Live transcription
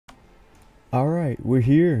Alright, we're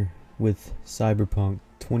here with Cyberpunk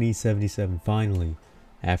 2077 finally.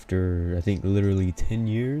 After, I think, literally 10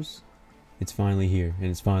 years, it's finally here and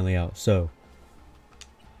it's finally out. So,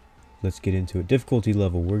 let's get into it. Difficulty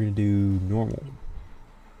level, we're gonna do normal.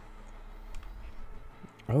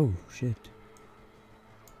 Oh, shit.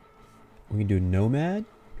 We can do Nomad,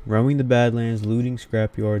 roaming the Badlands, looting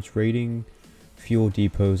scrapyards, raiding fuel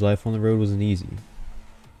depots. Life on the road wasn't easy.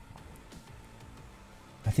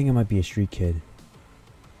 I think I might be a street kid.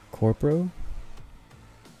 Corporo?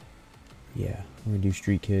 Yeah, we're gonna do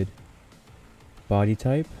street kid. Body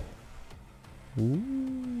type?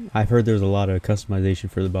 Ooh. I've heard there's a lot of customization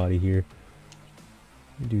for the body here.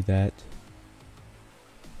 Do that.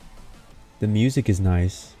 The music is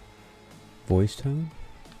nice. Voice tone?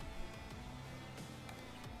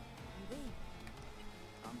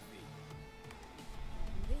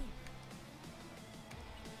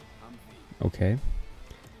 Okay.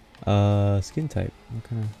 Skin type. What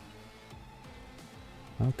kind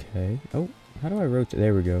of... Okay. Oh, how do I rotate?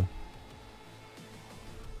 There we go.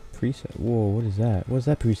 Preset. Whoa, what is that? What is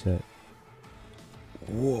that preset?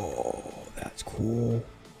 Whoa, that's cool.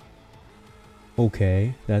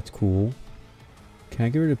 Okay, that's cool. Can I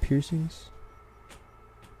get rid of piercings?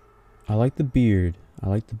 I like the beard. I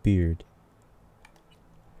like the beard.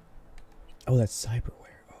 Oh, that's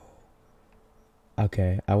cyberware. Oh.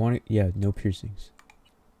 Okay, I want to... Yeah, no piercings.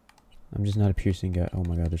 I'm just not a piercing guy. Oh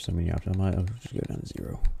my god, there's so many options. I'll just go down to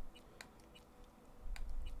 0.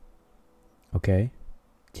 Okay.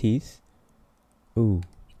 Teeth. Ooh.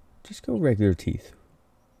 Just go regular teeth.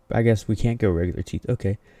 I guess we can't go regular teeth.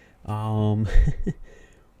 Okay. I'm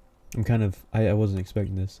kind of... I wasn't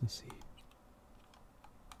expecting this. Let's see.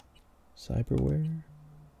 Cyberware.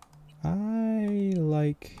 I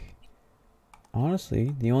like...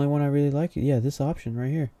 Honestly, the only one I really like... Yeah, this option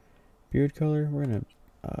right here. Beard color. We're gonna...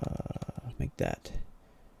 make that.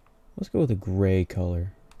 Let's go with a gray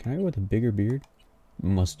color. Can I go with a bigger beard?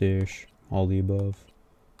 Mustache. All the above.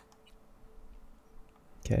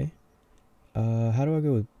 Okay. How do I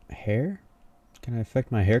go with hair? Can I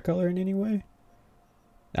affect my hair color in any way?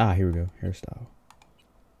 Ah, here we go. Hairstyle.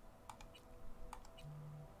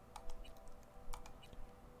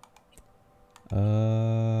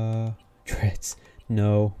 Dreads.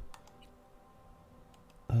 No.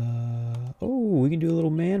 Oh, we can do a little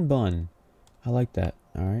man bun. I like that.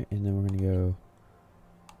 Alright, and then we're gonna go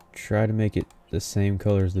try to make it the same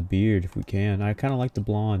color as the beard if we can. I kind of like the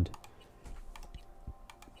blonde.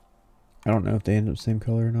 I don't know if they end up the same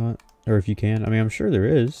color or not. Or if you can. I mean, I'm sure there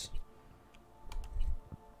is.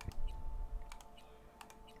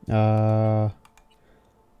 There.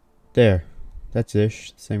 That's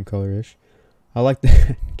ish. Same color-ish. I like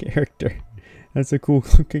that character. That's a cool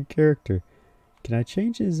looking character. Can I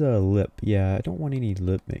change his lip? Yeah, I don't want any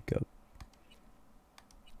lip makeup.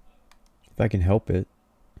 If I can help it.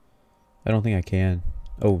 I don't think I can.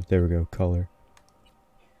 Oh, there we go. Color.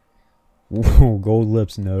 Whoa, gold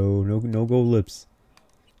lips. No gold lips.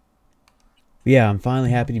 But yeah, I'm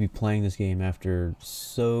finally happy to be playing this game after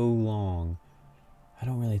so long. I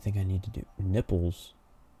don't really think I need to do nipples.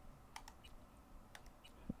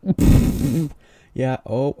 Yeah,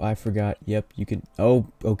 oh, I forgot. Yep, you can. Oh,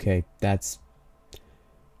 okay. That's...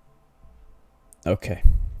 Okay.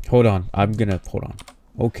 Hold on. Hold on.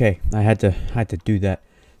 Okay, I had to do that.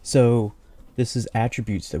 So, this is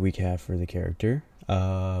attributes that we have for the character.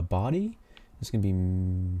 Body. This is gonna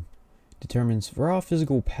be determines raw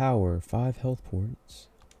physical power. 5 health points.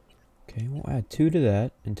 Okay, we'll add 2 to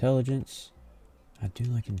that. Intelligence. I do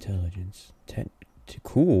like intelligence.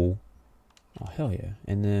 Cool. Oh hell yeah!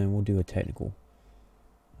 And then we'll do a technical.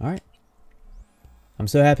 All right. I'm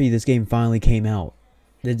so happy this game finally came out.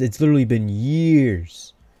 It's literally been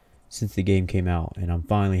years since the game came out, and I'm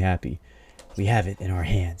finally happy. We have it in our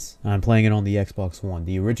hands. I'm playing it on the Xbox One,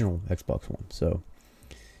 the original Xbox One. So,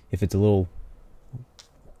 if it's a little...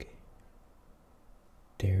 Okay.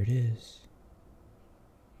 There it is.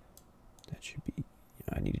 That should be...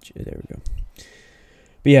 I need to... There we go.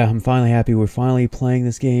 But yeah, I'm finally happy. We're finally playing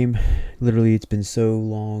this game. Literally, it's been so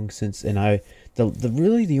long since... And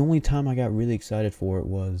really, the only time I got really excited for it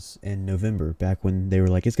was in November. Back when they were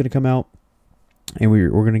like, it's going to come out. And we're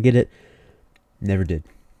going to get it. Never did.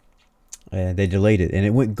 They delayed it, and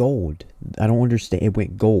it went gold. I don't understand. It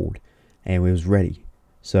went gold, and it was ready.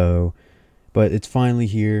 So, but it's finally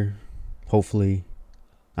here. Hopefully,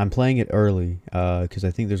 I'm playing it early because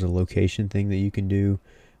I think there's a location thing that you can do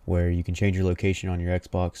where you can change your location on your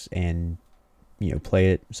Xbox and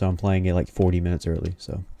play it. So I'm playing it like 40 minutes early.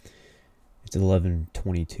 So it's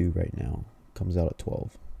 11:22 right now. Comes out at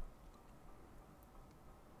 12.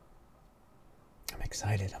 I'm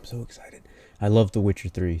excited. I'm so excited. I love The Witcher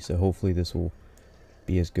 3, so hopefully this will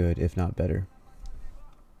be as good, if not better.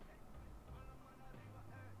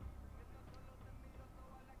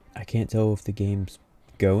 I can't tell if the game's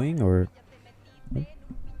going or...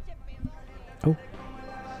 Oh.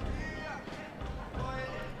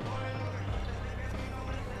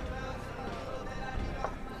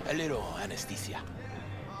 A little anesthesia.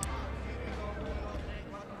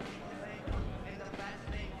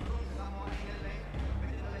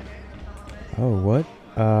 Oh, what?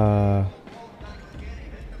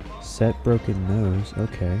 Set broken nose.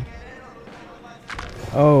 Okay.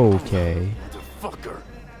 Okay. Motherfucker.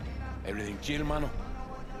 Everything chill, mano?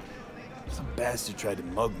 Some bastard tried to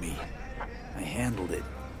mug me. I handled it.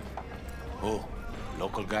 Oh,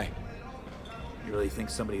 local guy. You really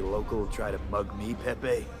think somebody local will try to mug me,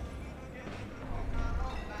 Pepe?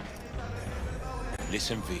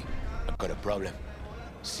 Listen, V. I've got a problem.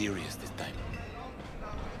 Serious this time.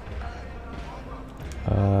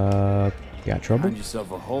 Got trouble? Find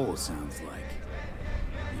yourself a hole, sounds like.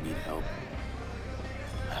 You need help?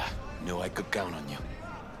 Ah, knew I could count on you.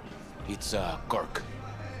 It's, Kirk.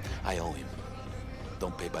 I owe him.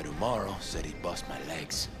 Don't pay by tomorrow, said he'd bust my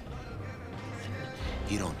legs.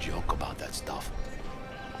 He don't joke about that stuff.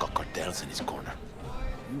 Got cartels in his corner.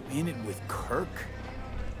 You in it with Kirk?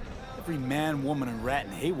 Every man, woman, and rat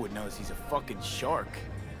in Haywood knows he's a fucking shark.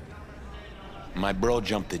 My bro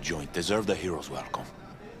jumped the joint. Deserved a hero's welcome.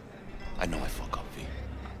 I know I fuck up, V.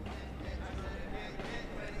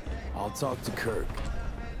 I'll talk to Kirk.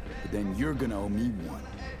 But then you're gonna owe me one.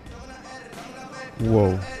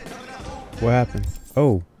 Whoa. What happened?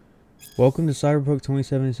 Oh. Welcome to Cyberpunk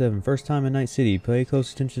 2077. First time in Night City. Pay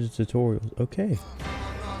close attention to tutorials. Okay.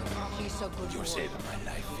 He's so good. You're saving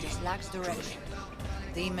my life, V. Just lacks direction.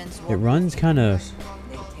 Demons It runs kind of...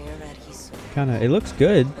 It looks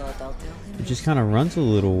good. It just kind of runs a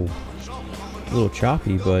little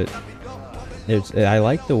choppy, but I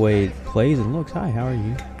like the way it plays and looks. Hi, how are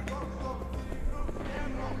you?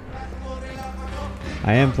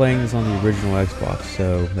 I am playing this on the original Xbox,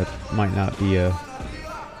 so that might not be a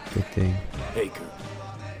good thing. Hey, Kirk.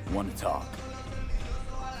 Want to talk?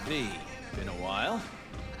 V, been a while.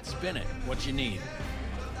 Spin it. What you need?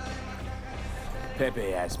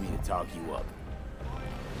 Pepe asked me to talk you up.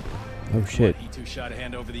 Oh shit. He too shy to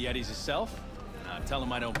hand over the Eddies himself? Tell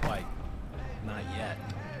him I don't bite. Not yet.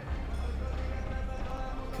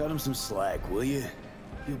 Cut him some slack, will you?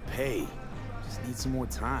 He'll pay. Just need some more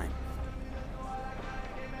time.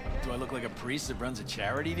 Do I look like a priest that runs a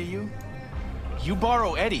charity to you? You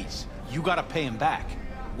borrow Eddies, you gotta pay him back.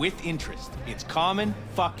 With interest. It's common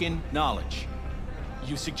fucking knowledge.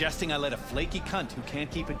 You suggesting I let a flaky cunt who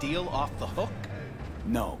can't keep a deal off the hook?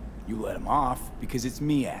 No, you let him off because it's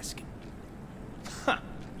me asking. Huh,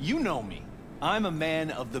 you know me. I'm a man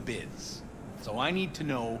of the biz. So I need to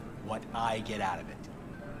know what I get out of it.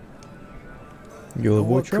 You'll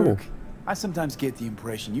avoid trouble. Kirk, I sometimes get the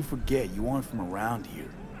impression you forget you aren't from around here.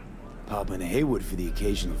 Pop into Haywood for the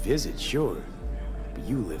occasional visit, sure. But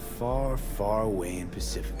you live far, far away in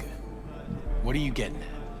Pacifica. What are you getting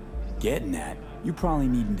at? Getting at? You probably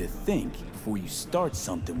needing to think before you start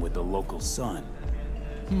something with the local sun.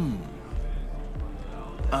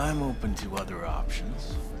 I'm open to other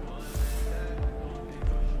options.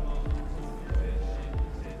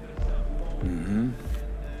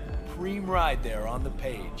 Preem ride there on the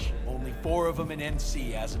page. Only 4 of them in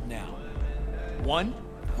NC as of now. 1,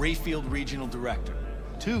 Rayfield Regional Director.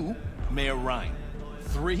 2, Mayor Ryan.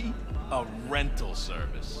 3, a rental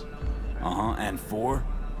service. And 4?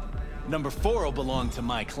 Number 4 will belong to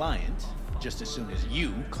my client, just as soon as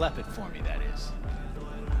you clep it for me, that is.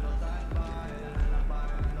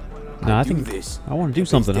 No, I think this. I want to do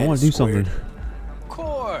something. I want to do something. Of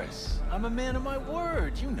course. I'm a man of my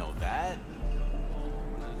word. You know that.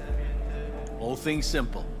 Whole thing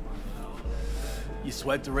simple. You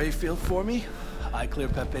swipe the Rayfield for me, I clear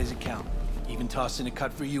Pepe's account. Even toss in a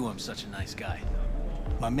cut for you, I'm such a nice guy.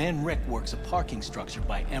 My man Rick works a parking structure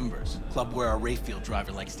by Embers, club where our Rayfield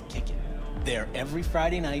driver likes to kick it. There every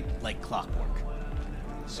Friday night, like clockwork.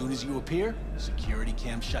 As soon as you appear, security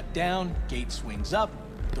cam shut down, gate swings up,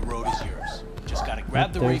 the road is yours. Just gotta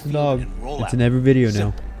grab the There's the Rayfield dog. and roll out. It's in every video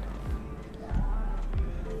now.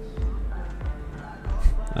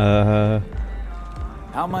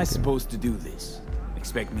 How am I supposed to do this?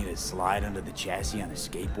 Expect me to slide under the chassis on a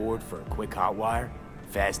skateboard for a quick hot wire?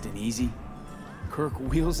 Fast and easy? Kirk,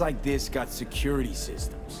 wheels like this got security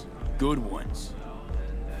systems. Good ones.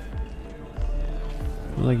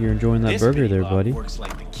 Look like you're enjoying that This burger bitty there, lock buddy. Works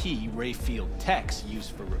like the key Rayfield techs use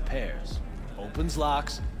for repairs. Opens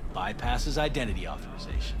locks, bypasses identity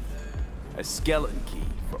authorization. A skeleton key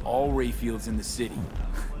for all Rayfields in the city.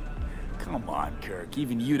 Come on, Kirk.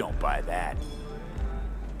 Even you don't buy that.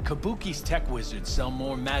 Kabuki's tech wizards sell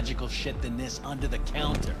more magical shit than this under the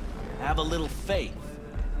counter. Have a little faith.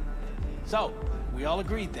 So, we all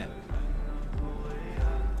agreed then?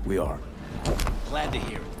 We are. Glad to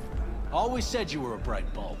hear it. Always said you were a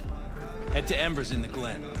bright bulb. Head to Embers in the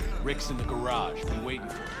Glen. Rick's in the garage. Been waiting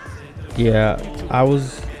for you. Yeah, I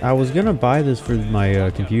was gonna buy this for my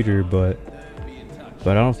computer, but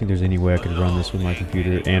I don't think there's any way I could run this with my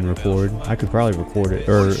computer and record. I could probably record it,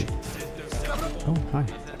 or oh hi,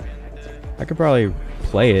 I could probably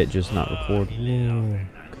play it, just not record. Whoa.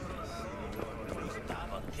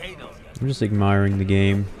 I'm just admiring the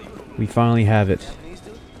game. We finally have it.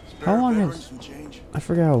 How long has? I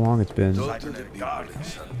forgot how long it's been. Talk to the people in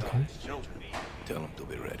Santa. Tell them to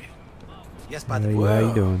be ready. Yes, Hey, Padre. how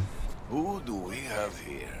you doing? Who do we have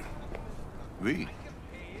here? We?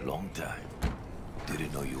 Long time.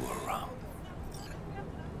 Didn't know you were around.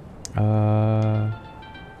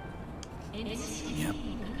 Yep.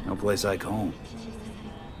 No place like home.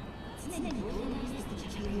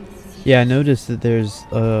 Yeah, I noticed that there's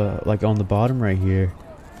like on the bottom right here,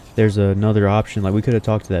 there's another option. Like we could have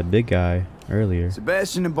talked to that big guy earlier.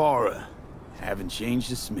 Sebastian Ibarra. Haven't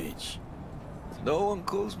changed a smidge. No one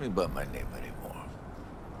calls me by my name anymore.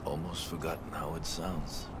 Almost forgotten how it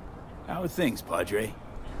sounds. How are things, Padre?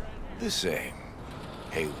 The same.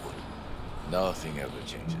 Haywood. Nothing ever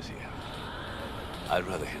changes here. I'd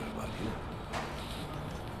rather hear about you.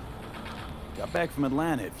 Got back from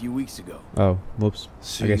Atlanta a few weeks ago. Oh, whoops.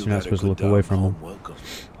 See, I guess you you're not had a supposed to good look away down from home him. welcome.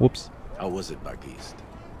 Whoops. How was it back east?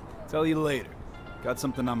 Tell you later. Got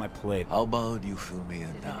something on my plate. How about you fill me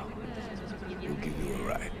in now? We'll give you a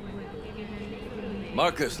ride.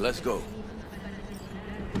 Marcus, let's go.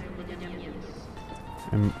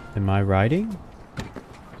 Am I riding?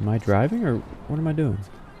 Am I driving, or what am I doing?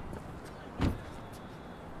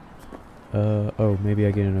 Oh, maybe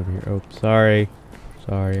I get in over here. Oh, sorry.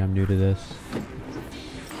 Sorry, I'm new to this.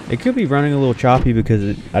 It could be running a little choppy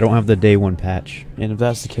because I don't have the day one patch. And if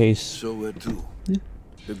that's the case... So where to?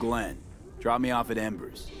 The Glen. Drop me off at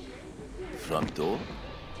Embers. Front door?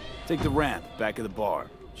 Take the ramp, back of the bar.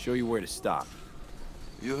 Show you where to stop.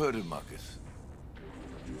 You heard it, Marcus.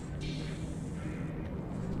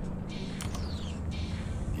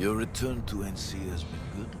 Your return to NC has been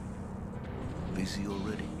good. Busy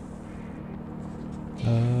already?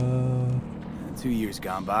 2 years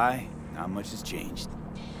gone by, not much has changed.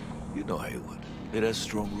 You know Haywood. It has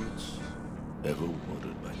strong roots, ever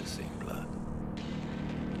watered by the same blood.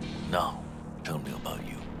 Now, tell me about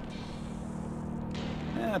you.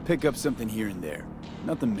 Pick up something here and there.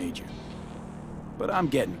 Nothing major. But I'm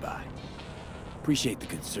getting by. Appreciate the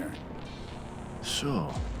concern.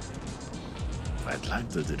 So,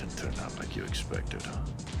 Atlanta didn't turn out like you expected, huh?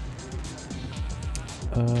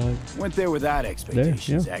 Went there without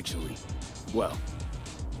expectations, yeah. actually. Well,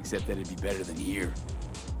 except that it'd be better than here.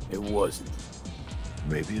 It wasn't.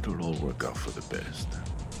 Maybe it'll all work out for the best.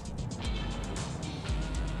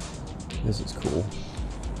 This is cool.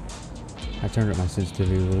 I turned up my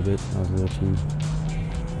sensitivity a little bit. I was a little too...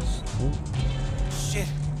 Oh. Shit.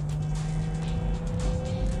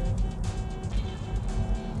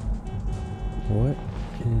 What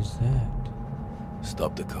is that?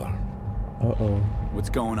 Stop the car. Uh-oh. What's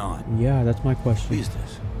going on? Yeah, that's my question.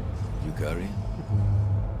 Business. You carry?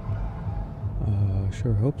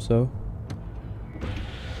 Sure hope so.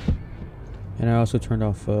 And I also turned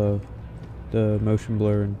off the motion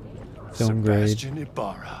blur and film grade. Sebastian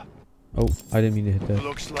Ibarra. Oh, I didn't mean to hit that.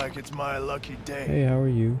 Looks like it's my lucky day Hey, how are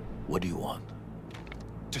you? What do you want?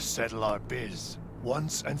 to settle our biz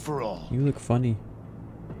once and for all. You look funny.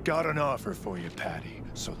 Got an offer for you, Patty,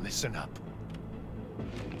 so listen up.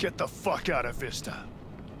 Get the fuck out of Vista.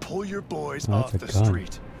 Pull your boys Oh, off that's the a gun.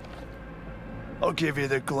 street. I'll give you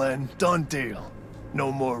the Glen. Done deal. No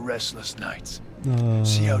more restless nights.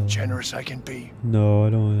 See how generous I can be? No, I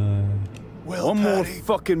don't. Well, One more Patty,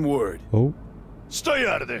 fucking word. Oh, stay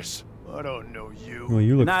out of this. I don't know you. well,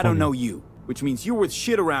 you look And I don't funny. know you, which means you're worth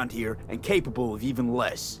shit around here and capable of even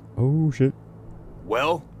less. Oh, shit.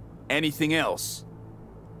 Well, anything else?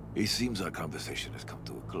 It seems our conversation has come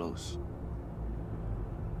to a close.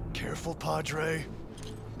 Careful, Padre.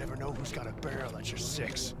 Never know who's got a barrel at your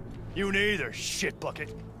six. You neither, shit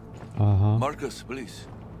bucket. Uh-huh. Marcus, please.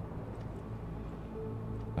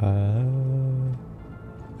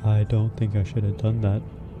 I don't think I should have done that.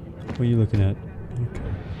 What are you looking at? Okay.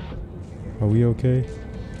 Are we okay?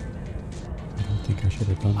 I don't think I should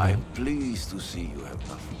have done that. I'm pleased to see you have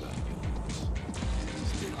not forgotten your roots.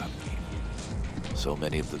 Still have me. So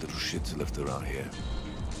many of the little shits left around here.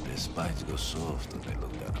 their spines go soft when they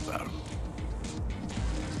look down a barrel.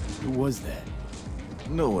 Who was that?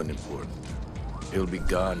 No one important. He'll be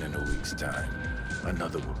gone in a week's time.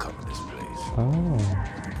 Another will come in this place. Oh.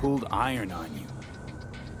 Pulled iron on you.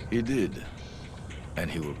 He did.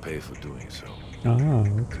 And he will pay for doing so. Oh,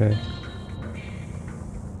 okay.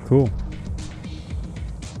 Cool.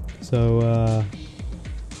 So,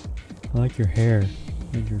 I like your hair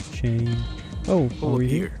and your chain. Oh, Pull over up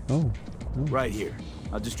here. here. Oh, Right here.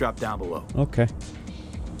 I'll just drop down below. okay.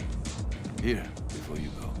 Here, before you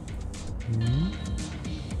go.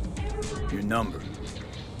 Your number.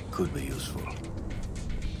 Could be useful.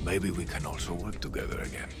 Maybe we can also work together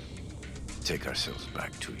again. Take ourselves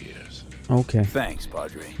back 2 years. Okay. Thanks,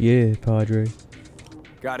 Padre. Yeah, Padre.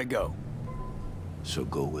 Gotta go. So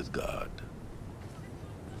go with God.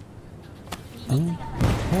 Oh,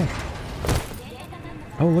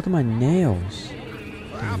 oh, look at my nails.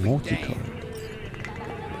 They're multicolored.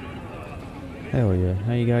 Hell yeah.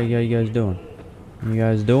 How you guys doing? You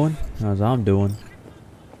guys doing? How's I'm doing?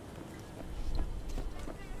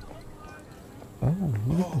 Oh,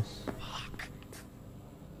 look at this.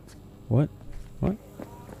 What? What?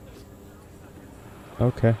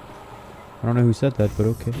 Okay. I don't know who said that, but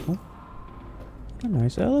okay. Oh. What a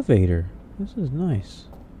nice elevator. This is nice.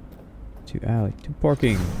 To alley. To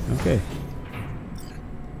parking. Okay.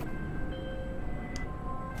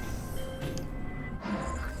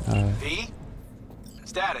 V?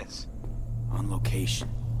 Status. On location.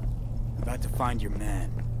 About to find your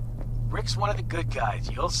man. Rick's one of the good guys,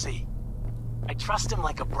 you'll see. I trust him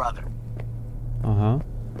like a brother. Uh-huh.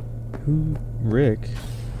 Who? Rick?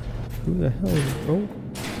 Who the hell is... Oh.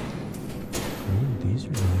 Oh, these are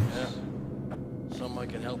nice. Something I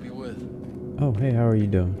can help you with. Oh, hey, how are you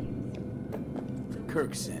doing?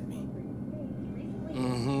 Kirk sent me.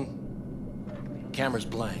 Mm-hmm. Camera's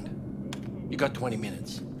blind. You got 20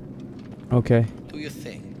 minutes. Okay. Do your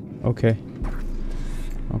thing. Okay.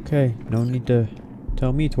 Okay. No need to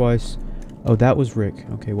tell me twice. Oh, that was Rick.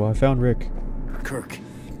 Okay, well, I found Rick. Kirk,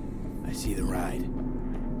 I see the ride.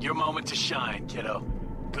 Your moment to shine, kiddo.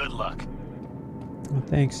 Good luck. Oh,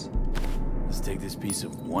 thanks. Let's take this piece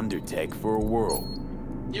of wonder tech for a whirl.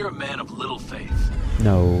 You're a man of little faith.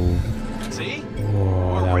 No. See?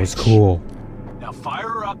 Whoa, that was rich. cool. Now fire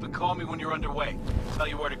her up and call me when you're underway. I'll tell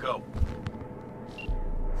you where to go.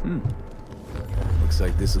 Looks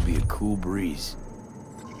like this will be a cool breeze.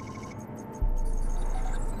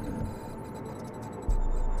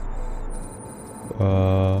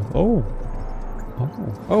 Oh. Oh.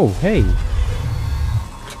 Oh, hey.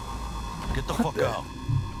 Get the fuck out.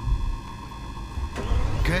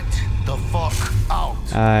 Get the fuck out.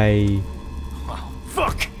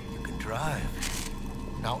 Fuck! You can drive.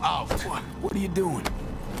 Now out. What are you doing?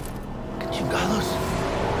 Chingados.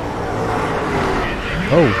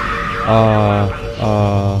 Oh.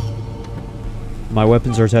 My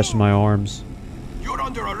weapons are attached to my arms. You're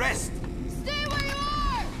under arrest! Stay where you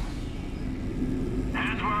are!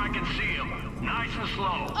 Hands where I can see them. Nice and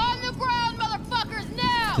slow. On the ground, motherfuckers,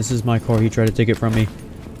 now! This is my car. He tried to take it from me.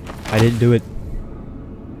 I didn't do it.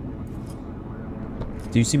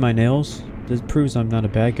 Do you see my nails? This proves I'm not a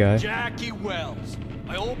bad guy. Jackie Wells,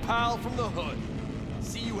 my old pal from the hood.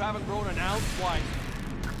 See you haven't grown an ounce wiser.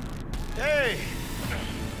 Hey!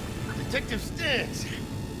 Detective Stintz.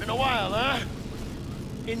 Been a while, huh?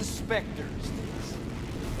 Inspectors.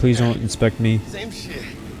 Please don't inspect me. Same shit.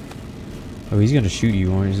 Oh, he's gonna shoot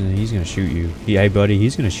you, or isn't he? He's gonna shoot you. Hey, buddy,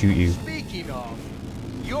 he's gonna shoot you. Speaking of,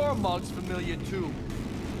 your mug's familiar too.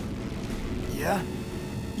 Yeah?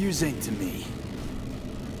 Yours ain't to me.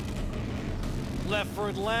 Left for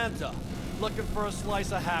Atlanta, looking for a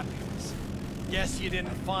slice of happiness. Guess you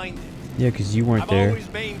didn't find it. Yeah, because you weren't I've there.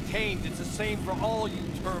 always maintained it's the same for all you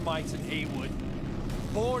termites in Haywood.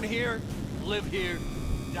 Born here, live here,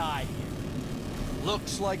 die here.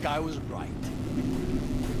 Looks like I was right.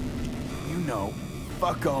 You know,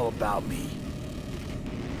 fuck all about me.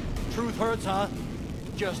 Truth hurts, huh?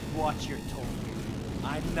 Just watch your tone.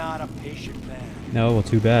 I'm not a patient man. No, well,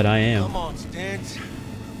 too bad. I am. Come on, Stintz.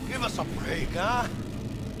 Give us a break, huh?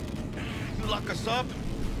 You lock us up,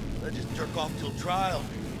 let's just jerk off till trial.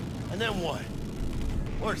 And then what?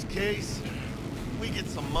 Worst case, we get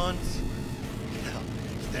some months. Hell,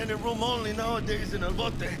 standing room only nowadays in El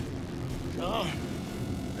Bote. Oh,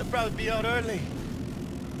 they'll probably be out early.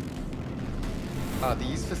 Are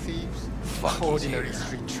these the thieves? Ordinary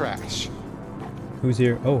street trash. Who's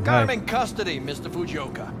here? Oh, Got him hi. in custody, Mr.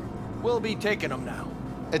 Fujioka. We'll be taking him now.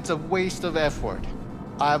 It's a waste of effort.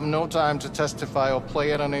 I have no time to testify or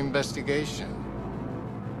play at an investigation.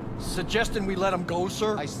 Suggesting we let him go,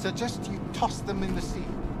 sir? I suggest you toss them in the sea.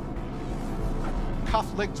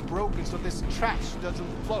 cuff leg's broken so this trash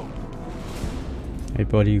doesn't flow. Hey,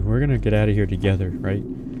 buddy, we're gonna get out of here together, right?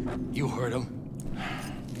 You heard him.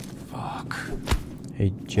 Fuck.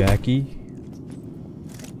 Hey, Jackie.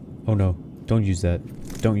 Oh no, don't use that.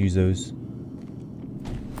 Don't use those.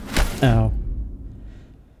 Ow.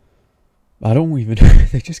 I don't even...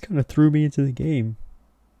 They just kind of threw me into the game.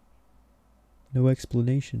 No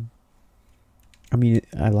explanation. I mean,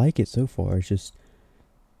 I like it so far. It's just...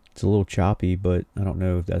 It's a little choppy, but I don't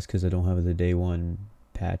know if that's because I don't have the day one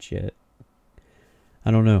patch yet.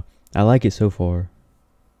 I don't know. I like it so far.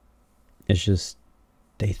 It's just...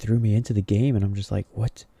 They threw me into the game and I'm just like,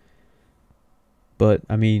 what? But,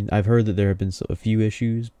 I mean, I've heard that there have been a few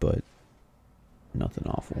issues, but... Nothing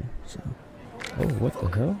awful, so... Oh, what the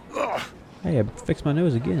hell? Hey, I fixed my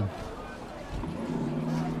nose again.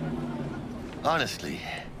 Honestly,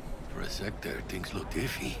 for a sec there, things looked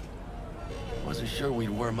iffy. Wasn't sure we'd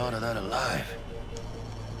worm out of that alive.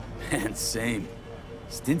 Man, same.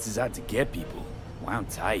 Stints is out to get people. Wound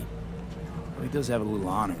tight. But he does have a little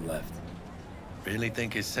honor left. Really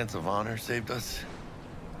think his sense of honor saved us?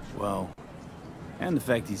 Well, and the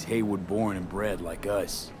fact he's Haywood born and bred like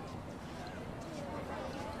us.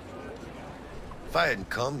 If I hadn't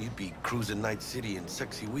come, you'd be cruising Night City in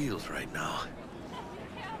sexy wheels right now.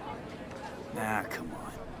 Nah, come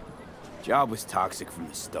on. Job was toxic from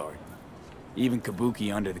the start. Even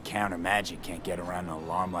Kabuki under-the-counter magic can't get around an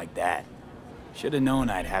alarm like that. Should have known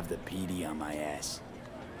I'd have the PD on my ass.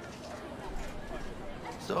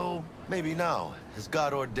 So, maybe now, as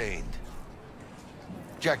God ordained.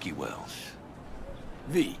 Jackie Wells.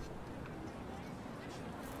 V.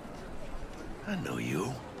 I know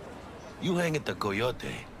you. You hang at the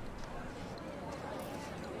Coyote.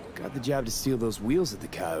 Got the job to steal those wheels at the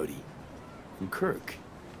Coyote. From Kirk.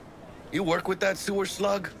 You work with that sewer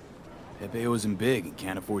slug? Pepe owes him big and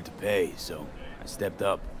can't afford to pay, so I stepped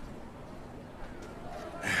up.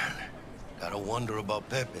 Man, gotta wonder about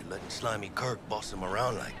Pepe letting slimy Kirk boss him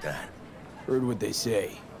around like that. Heard what they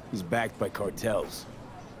say. He's backed by cartels.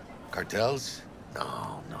 Cartels?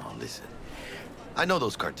 No, listen. I know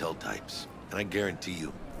those cartel types, and I guarantee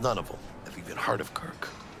you, none of them have even heard of Kirk.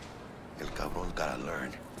 El Cabron's gotta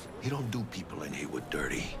learn. He don't do people in Haywood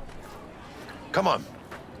dirty. Come on,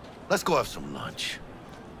 let's go have some lunch.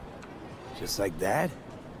 Just like that?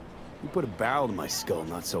 You put a barrel to my skull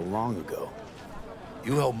not so long ago.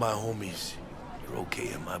 You help my homies, you're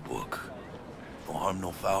okay in my book. No harm,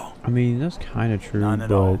 no foul. I mean, that's kind of true, None at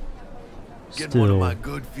but all. Get one of still. my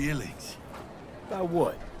good feelings. About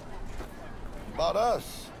what? About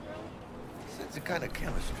us. It's a kind of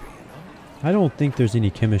chemistry, you know? I don't think there's any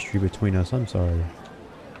chemistry between us. I'm sorry.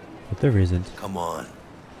 But there isn't. Come on.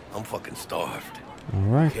 I'm fucking starved.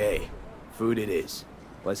 Alright. Okay, food it is.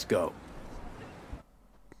 Let's go.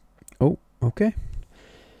 Oh, okay.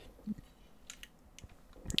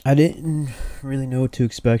 I didn't really know what to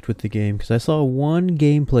expect with the game because I saw one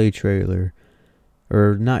gameplay trailer.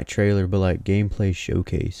 Or not trailer, but like gameplay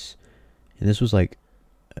showcase. And this was like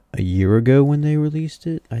a year ago when they released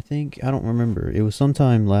it, I think. I don't remember. It was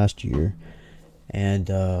sometime last year. And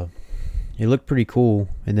it looked pretty cool.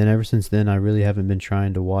 And then ever since then, I really haven't been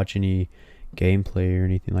trying to watch any gameplay or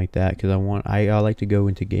anything like that. Because I like to go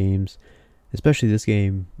into games, especially this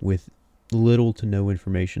game, with little to no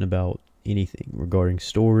information about anything regarding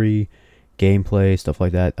story, gameplay, stuff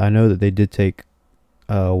like that. I know that they did take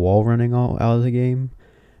wall running out of the game,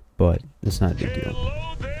 but it's not a big deal.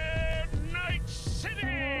 Hello there, Night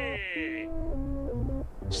City!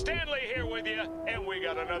 Stanley here with you, and we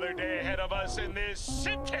got another day ahead of us in this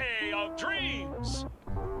city of dreams.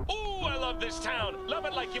 Ooh, I love this town. Love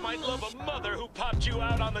it like you might love a mother who popped you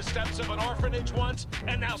out on the steps of an orphanage once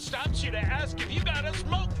and now stops you to ask if you got a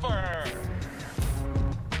smoke for her.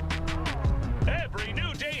 Every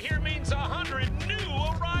new day here means 100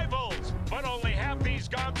 new arrivals, but only half these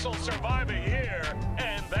gonks will survive a year,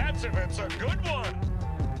 and that's if it's a good one.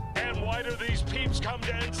 And why do these peeps come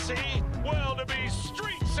to NC? Well, to be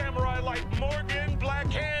street samurai like Morgan,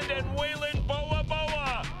 Blackhand, and Waylon Boa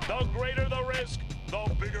Boa. The greater the risk,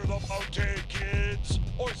 the bigger the bounty, kids.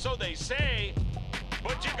 Or so they say.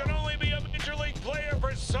 But you can only be a major league player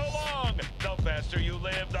for so long. The faster you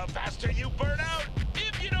live, the faster you burn out.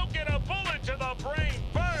 If you don't get a bullet to the brain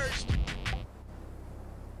first.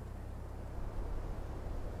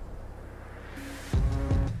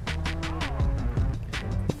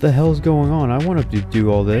 What the hell's going on? I want to do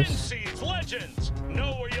all this. NC's legends.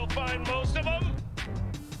 Know where you'll find most of them?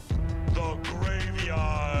 The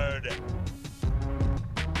graveyard.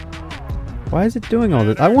 Why is it doing all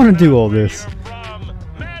this? I want to do all this.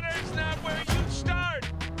 Matters not where you start.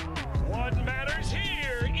 What matters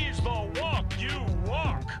here is the walk you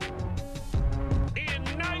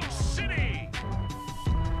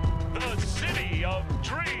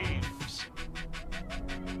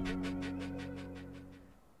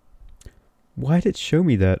Why did it show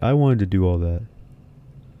me that? I wanted to do all that.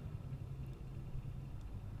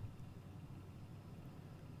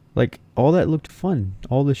 Like, all that looked fun.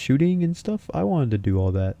 All the shooting and stuff. I wanted to do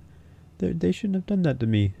all that. They shouldn't have done that to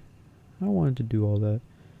me. I wanted to do all that.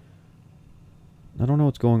 I don't know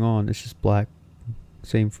what's going on. It's just black.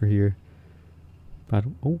 Same for here. I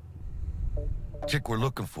don't... Oh. Chick we're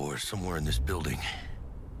looking for is somewhere in this building.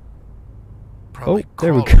 Probably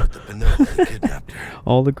there we crawled go. up the Penelope and kidnapped her.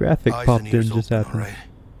 All the graphic Eyes popped and in ears just open, happened. all right?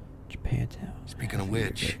 Japantown. Speaking of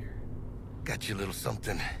which, got you a little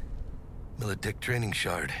something. Militech training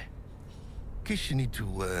shard. In case you need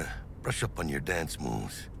to brush up on your dance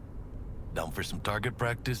moves. Down for some target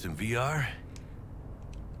practice in VR?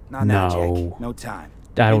 Not now, No. Jake. No time.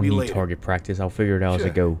 I don't Maybe need later. target practice. I'll figure it out as I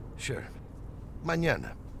go. Sure.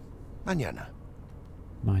 Mañana. Mañana.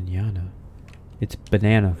 Mañana. It's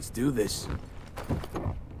banana. Let's do this.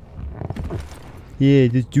 Yeah,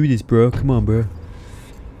 let's do this, bro. Come on, bro.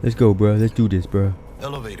 Let's go, bro. Let's do this, bro.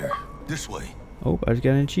 Elevator. This way. Oh, I just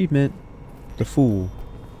got an achievement. The Fool.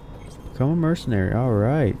 Become a mercenary.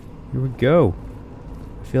 Alright. Here we go.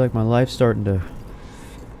 I feel like my life's starting to...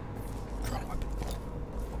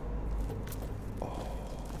 Oh,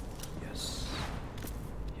 yes.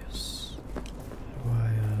 Yes. How do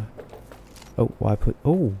I, Oh, why put...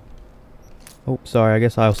 Oh. Oh, sorry. I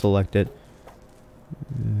guess I'll select it.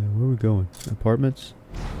 Where are we going? Apartments?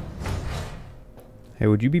 Hey,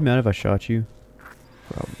 would you be mad if I shot you?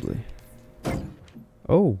 Probably.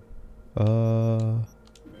 Oh.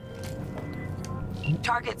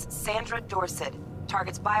 Target's Sandra Dorset.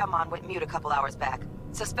 Target's biomon went mute a couple hours back.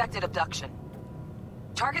 Suspected abduction.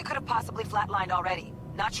 Target could have possibly flatlined already.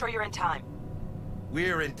 Not sure you're in time.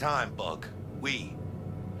 We're in time, Bug. We.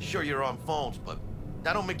 Sure you're on phones, but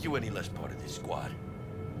that don't make you any less part of this squad.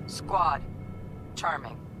 Squad.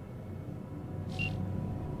 Charming.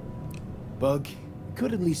 Bug,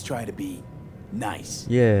 could at least try to be nice.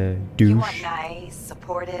 Yeah, You want douche. nice,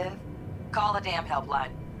 supportive? Call the damn helpline.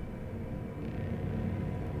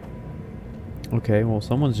 Okay, well,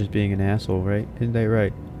 someone's just being an asshole, right? Isn't that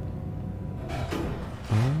right?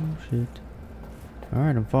 Oh, shit.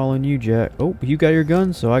 Alright, I'm following you, Jack. Oh, you got your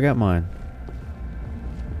gun, so I got mine.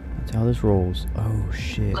 That's how this rolls. Oh,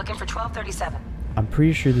 shit. Looking for 1237. I'm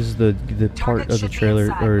pretty sure this is the part of the trailer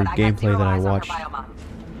or gameplay that I watched.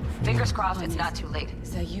 Fingers crossed it's not too late.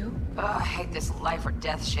 Is that you? Ugh, I hate this life or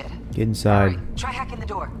death shit. Get inside. Alright, try hacking the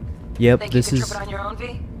door. Yep, Think this you can is... trip it on your own,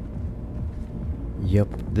 V? Yep,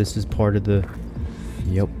 this is part of the...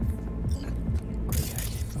 Yep.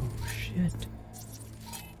 Oh, shit.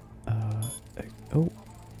 Oh.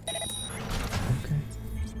 Okay.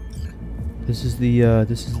 This is the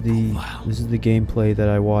gameplay that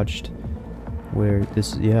I watched. Where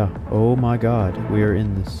this... Yeah. Oh my god. We are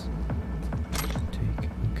in this. Take.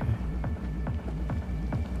 Okay.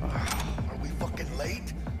 Are we fucking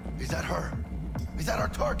late? Is that her? Is that our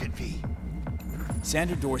target, V?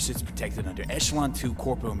 Sandra Dorset's protected under Echelon 2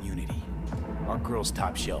 Corpo Immunity. Our girl's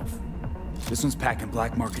top shelf. This one's packing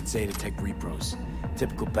black market Zeta Tech repros.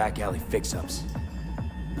 Typical back alley fix-ups.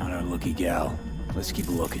 Not our lucky gal. Let's keep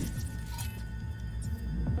looking.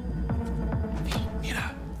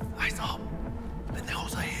 Mira, eyes up.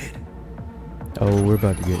 Pendejos ahead. Oh, we're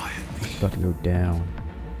about to get... It's about to go down.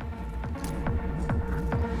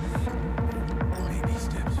 Baby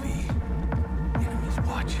steps, V. Enemies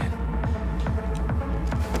watching.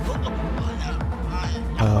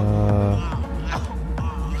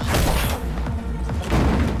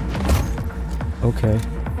 Okay.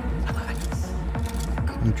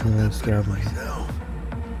 Neutralize scavenger.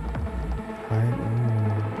 Alright.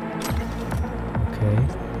 Okay.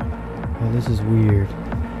 Oh, this is weird.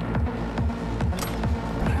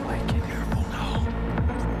 But I like it. Careful now.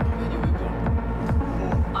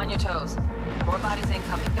 On your toes. More bodies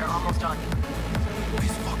incoming. They're almost on you.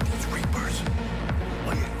 These fucking creepers.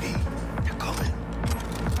 Oh yeah, V. They're coming.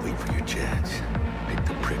 Wait for your chance. Pick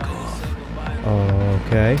the prick off.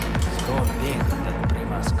 Okay.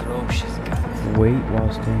 Wait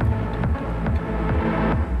while staying on.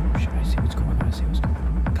 Should I see what's going on? I see what's going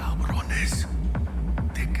on. Cabrones.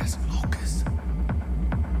 Thick as locusts.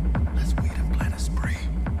 Let's wait and plan a spree.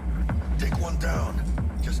 Take one down.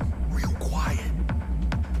 Just real quiet.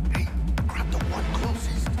 Hey, grab the one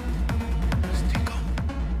closest. Stick 'em.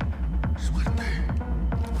 Suerte.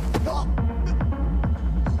 Oh.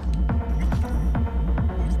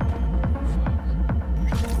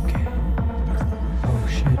 Okay. Oh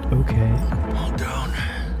shit, okay. All down.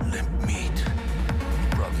 Limp meat.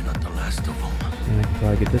 Probably not the last of them. And I can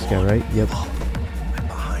probably get this guy, right? Yep. Up and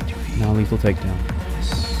behind you, V. Non-lethal takedown.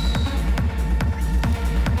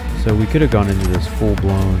 So we could have gone into this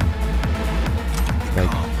full-blown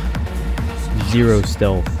like 0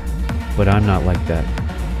 stealth, but I'm not like that.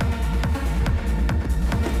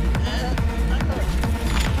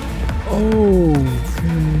 Oh,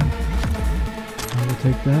 okay. I will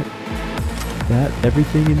take that.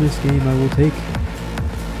 Everything in this game I will take.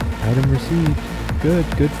 Item received.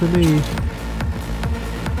 Good for me.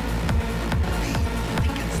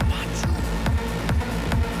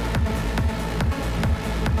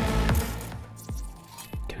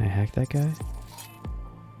 Can I hack that guy?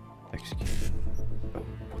 Execute. Oh,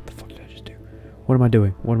 what the fuck did I just do? What am I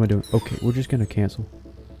doing? Okay, we're just gonna cancel.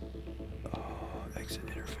 Oh, exit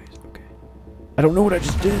interface. Okay. I don't know what I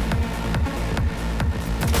just did.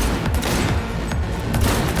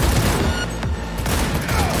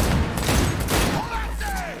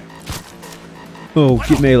 Oh,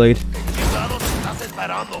 get meleeed.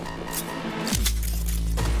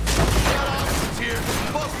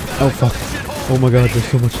 Oh fuck. Oh my god, there's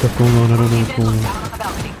so much stuff going on, I don't know what's going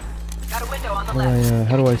on.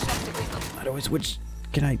 How do I switch?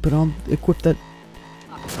 Can I equip that?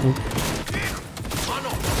 Oh.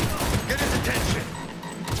 Get his attention.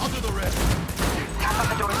 I'll do the rest.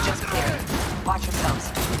 The door is just clear. Watch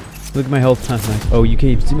yourselves. Look at my health. Nice. Oh, you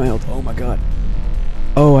can't even see my health. Oh my god.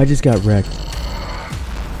 Oh, I just got wrecked.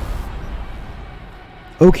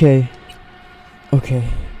 Okay.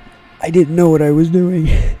 I didn't know what I was doing.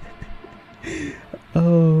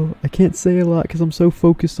 Oh, I can't say a lot because I'm so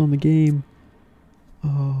focused on the game.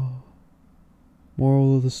 Oh.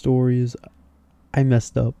 Moral of the story is I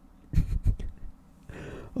messed up.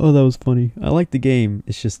 Oh, that was funny. I like the game.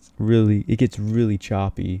 It's just it gets really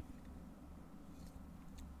choppy.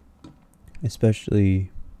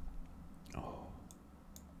 Especially... Oh.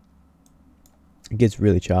 It gets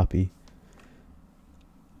really choppy.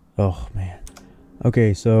 Oh, man.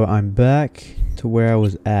 Okay, so I'm back to where I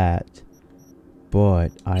was at.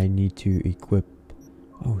 But I need to equip...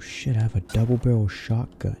 Oh shit, I have a double barrel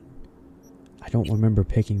shotgun. I don't remember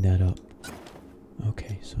picking that up.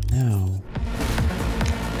 Okay, so now...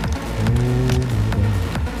 Oh my god.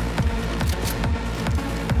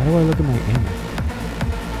 How do I look at my ammo?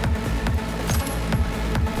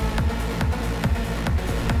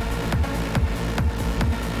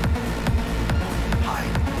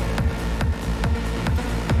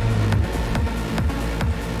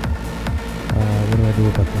 What do I do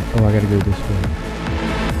about that? Oh, I gotta go this way.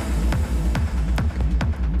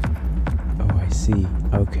 Oh, I see.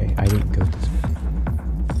 Okay, I didn't go this way.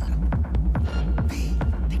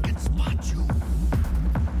 They can spot you.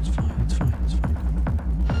 It's fine.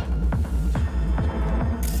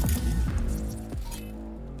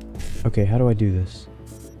 Okay, how do I do this?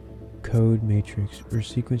 Code matrix or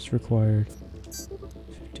sequence required.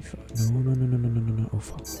 55. No. Oh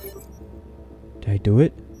fuck. Did I do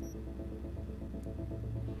it?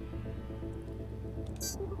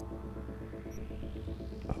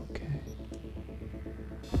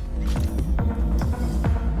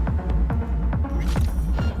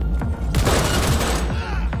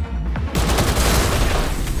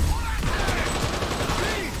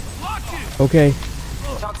 Okay.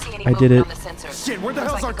 I did it. Shit, where the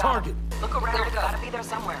hell's our target? Look around. They gotta be there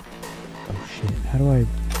somewhere. Oh shit. How do I... Oh,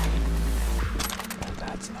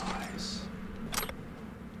 that's nice.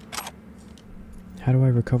 How do I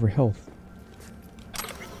recover health?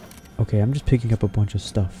 Okay, I'm just picking up a bunch of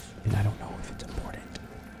stuff, and I don't know if it's important.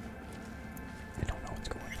 I don't know what's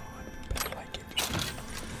going on, but I like it.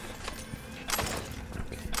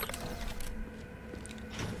 Okay.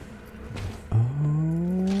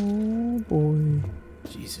 Oh boy.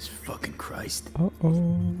 Jesus fucking Christ.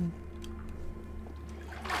 Uh-oh.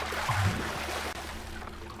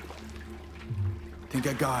 Think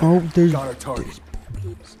I got Oh, there's... got our target.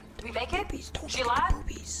 Did we make it? She alive?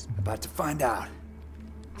 About to find out.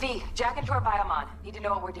 V, jack into our biomon. Need to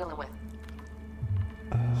know what we're dealing with.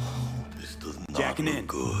 This does not Jacking look in.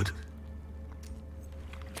 good.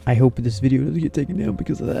 I hope this video doesn't get taken down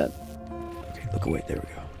because of that. Okay, look away. There we go.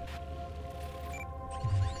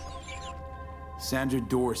 Sandra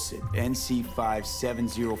Dorset,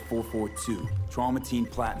 NC570442. Traumatine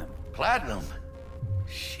Platinum. Platinum?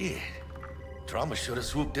 Shit. Trauma should have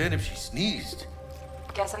swooped in if she sneezed.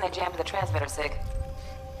 Guessing they jammed the transmitter, Sig.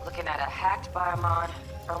 Looking at a hacked biomon,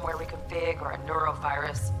 firmware reconfig, or a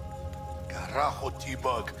neurovirus. Carajo,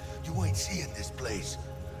 T-Bug. You ain't seeing this place.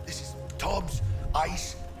 This is tubs,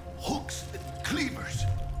 ice, hooks, and cleavers.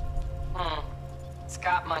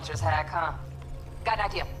 Scott Muncher's hack, huh? Got an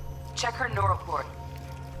idea. Check her neural port.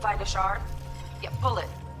 Find a shard? Yeah, pull it.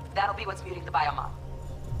 That'll be what's muting the biomon.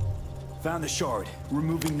 Found the shard.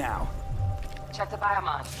 Removing now. Check the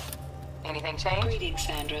biomon. Anything change? Greetings,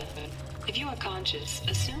 Sandra. If you are conscious,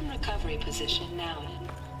 assume recovery position now.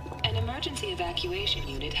 An emergency evacuation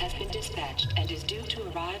unit has been dispatched and is due to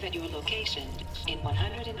arrive at your location in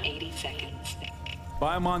 180 seconds.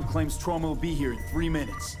 Biomon claims trauma will be here in 3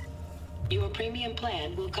 minutes. Your premium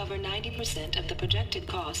plan will cover 90% of the projected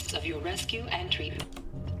costs of your rescue and treatment.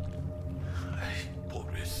 Ay,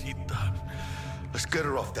 pobrecita. Let's get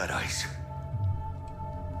her off that ice.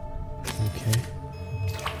 Okay.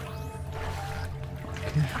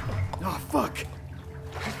 Oh, fuck.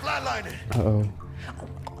 She's flatlining. Uh-oh.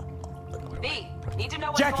 B, need to know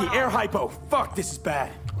what's Jackie, going on. air hypo. Fuck, this is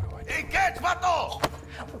bad. Hey, catch, vato!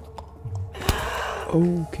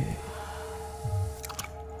 Okay.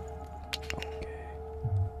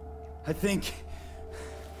 I think...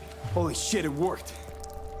 Holy shit, it worked.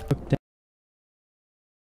 Look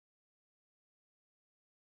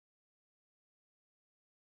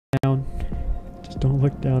down. Just don't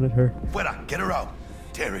look down at her. Fuera, get her out.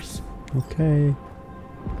 Terrace. Okay.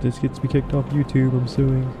 This gets me kicked off YouTube. I'm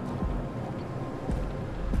suing.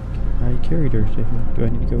 I carried her to here. Do I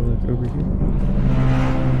need to go like over here?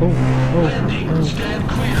 Oh. Stand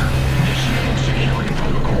clear. Initiating security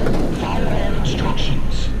protocol. Follow all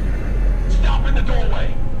instructions. Stop in the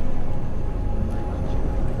doorway.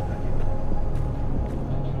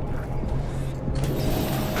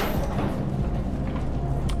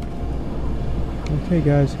 Okay,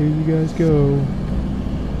 guys, here you guys go.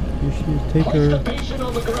 Here she is. Take her.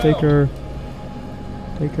 Take her.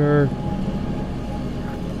 Take her.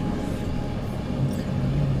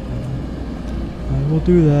 I will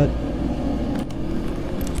do that.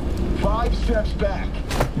 5 steps back.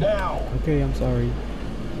 Now. Okay, I'm sorry.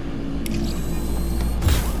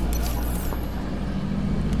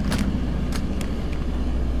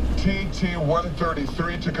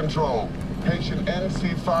 TT-133 to control. Patient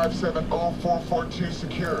NC570442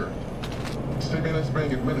 secured. Stimulants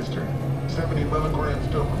being administered. 70 milligrams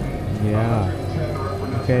dopamine. Yeah.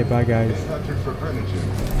 Okay, bye guys.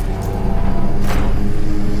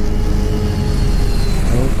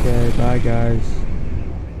 Okay, bye guys.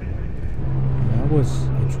 That was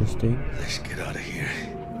interesting. Let's get out of here.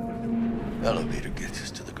 Elevator gets us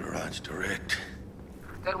to the garage direct.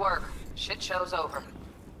 Good work. Shit show's over.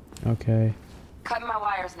 Okay. Cutting my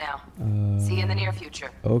wires now. See you in the near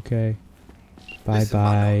future. Okay. Bye Listen,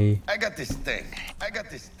 bye. Mano, I got this thing.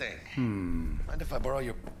 Mind if I borrow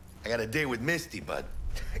your... I got a date with Misty, but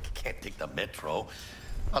I can't take the metro.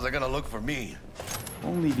 How's it gonna look for me?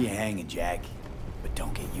 Won't leave you hanging, Jack. But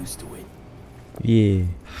don't get used to it. Yeah. You're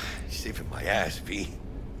saving my ass, V.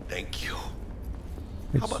 Thank you.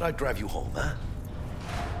 How about I drive you home, huh?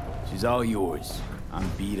 She's all yours. I'm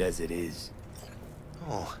beat as it is.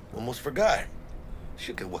 Oh, almost forgot.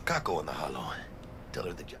 Should get Wakako in the hollow. Tell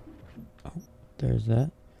her the job. Oh, there's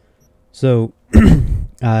that. So,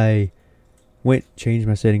 I changed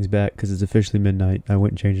my settings back because it's officially midnight. I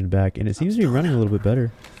went and changed it back, and it seems to be running a little bit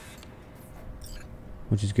better,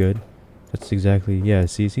 which is good. That's exactly, yeah,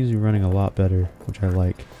 see, it seems to be running a lot better, which I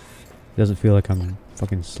like. It doesn't feel like I'm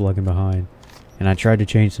fucking slugging behind. And I tried to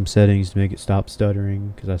change some settings to make it stop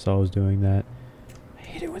stuttering because I saw I was doing that. I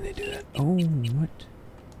hate it when they do that. Oh, what?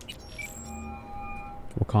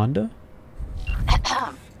 Wakanda?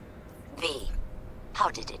 V, how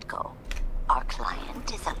did it go? Our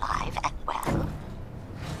client is alive and well.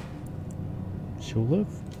 She'll live.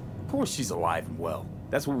 Of course she's alive and well.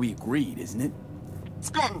 That's what we agreed, isn't it?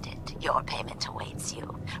 Splendid. Your payment awaits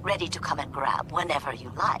you. Ready to come and grab whenever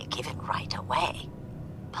you like, even right away.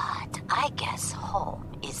 But I guess home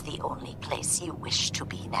is the only place you wish to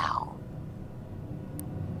be now.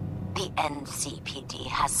 The NCPD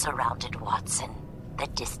has surrounded Watson. The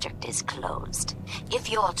district is closed. If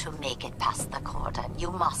you're to make it past the cordon, you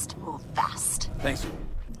must move fast. Thanks.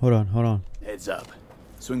 Hold on. Heads up.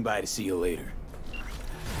 Swing by to see you later.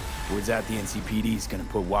 Word's out the NCPD is gonna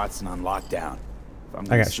put Watson on lockdown. If I'm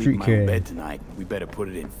gonna sleep in my own bed tonight, we better put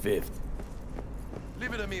it in 5th.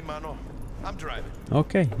 Leave it to me, mano. I'm driving.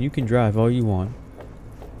 Okay, you can drive all you want.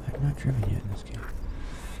 I'm not driving yet in this game.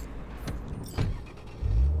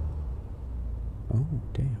 Oh,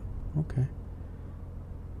 damn. Okay.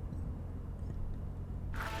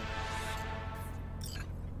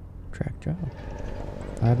 Track job.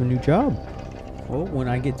 I have a new job. Well, when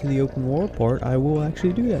I get to the open world part, I will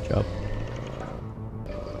actually do that job.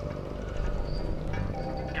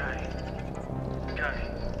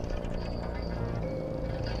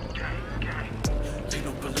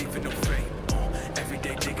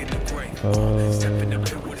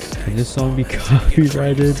 Can this song be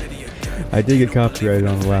copyrighted? I did get copyrighted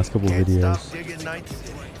on the last couple videos.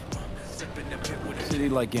 City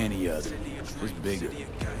like any other. Just bigger.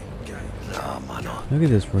 Nah, mano. Look at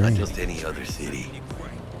this Not ring. just any other city.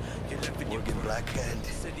 Morgan Blackhand,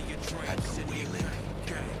 Andrew Whelan,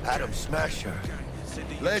 Adam Smasher.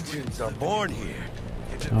 Legends are born here.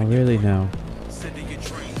 Oh, really now?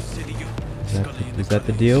 Is that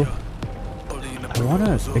the deal? I want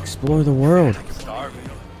to explore the world. Starving.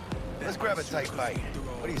 Let's grab a tight bite.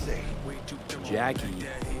 What do you say? Jackie,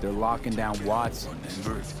 they're locking down Watson,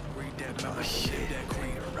 remember? Oh, shit.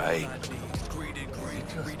 Right.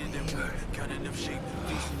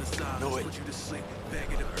 No, wait.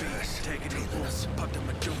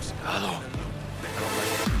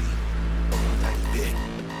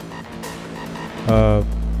 Hello.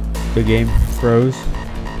 The game froze.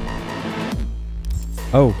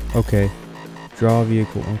 Oh, okay. Draw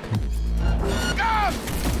vehicle, okay.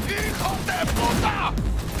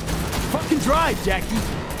 Fucking drive, Jackie!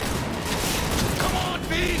 Come on,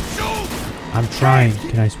 B, shoot! I'm trying.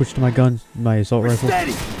 Can I switch to my gun, my assault rifle?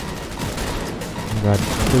 Steady! Oh my god,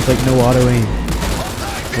 there's like no auto aim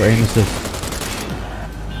or aim assist.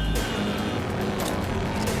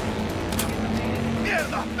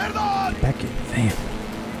 Back it, damn.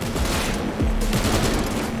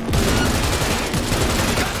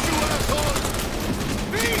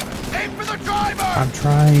 Aim for the driver! I'm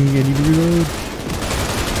trying, I need to reload.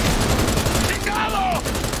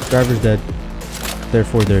 Driver's dead.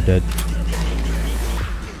 Therefore, they're dead.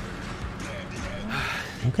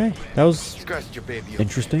 Okay, that was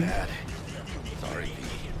interesting. Sorry.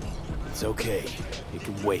 It's okay. It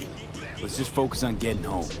can wait. Let's just focus on getting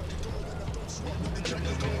home.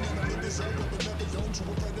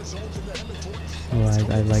 Oh,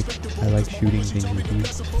 I like shooting things with you.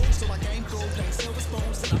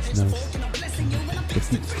 It's nice.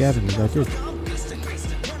 Defeat scavengers, I did.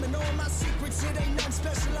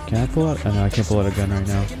 Can I pull out? Oh no, I can't pull out a gun right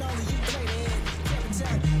now.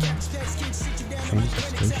 Change the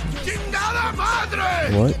station.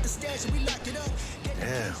 What?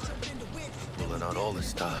 Damn. Pulling out all the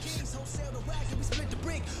stops.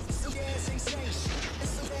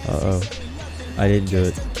 Uh-oh. I didn't do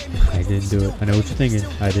it. I didn't do it. I know what you're thinking.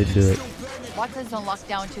 I didn't do it. Watson's on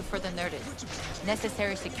lockdown to further notice.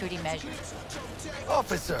 Necessary security measures.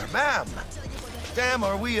 Officer, ma'am. Damn,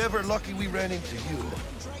 are we ever lucky we ran into you.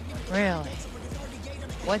 Really?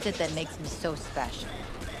 What's it that makes him so special?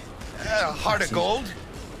 A heart of gold?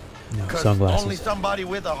 No, Because sunglasses. only somebody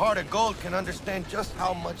with a heart of gold can understand just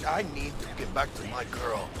how much I need to get back to my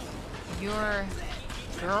girl. Your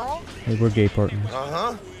girl? Hey, we're gay partners.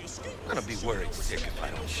 Uh-huh. I'm gonna be worried sick if I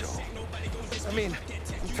don't show. I mean,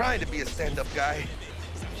 I'm trying to be a stand-up guy.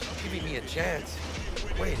 She's giving me a chance.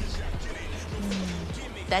 Waiting.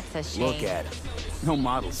 That's a shame. Look at him. No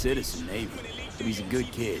model citizen, maybe. But he's a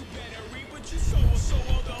good kid.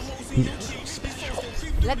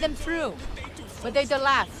 Let them through. But they're the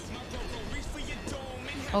last.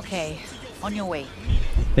 Okay, on your way.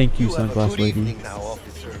 Thank you, You have a sunglass good lady. evening now,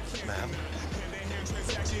 officer, ma'am.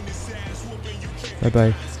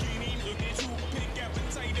 Bye-bye.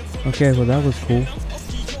 Okay, well that was cool.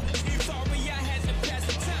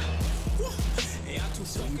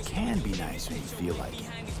 So you can be nice when you feel like it.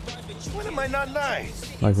 When am I not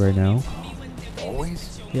nice? Like right now?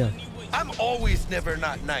 Always? Yeah. I'm always never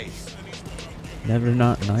not nice. Never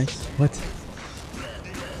not nice? What?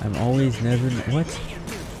 I'm always never what?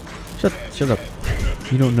 Shut up.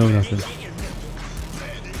 You don't know nothing.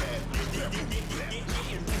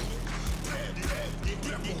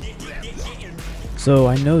 So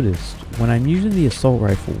I noticed when I'm using the assault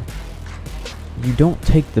rifle, you don't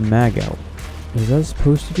take the mag out. Is that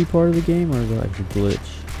supposed to be part of the game, or is that like a glitch?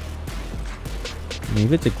 I mean,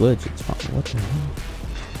 if it's a glitch, it's fine. What the hell?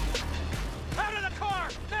 Out of the car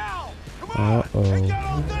now! Come on! Uh-oh. Take out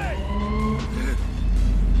all day!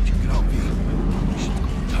 Check it out, B.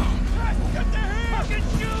 Get the heat! Fucking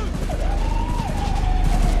shoot!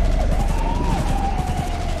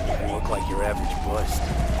 You look like your average bust.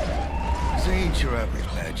 These ain't your average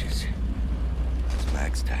badges. It's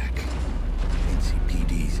Max TAC.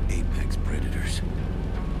 NCPD's apex predators.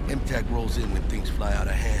 MTAC rolls in when things fly out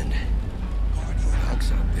of hand.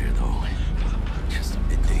 Huck's out there, though. Just a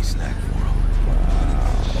midday snack for him.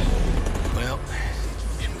 Well,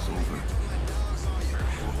 it was over.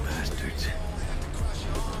 Poor bastards.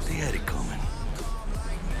 They had it coming.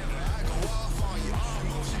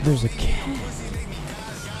 There's a cat.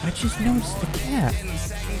 I just noticed the cat.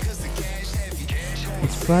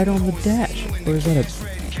 It's right on the dash. Or is that a...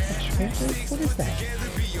 What is that?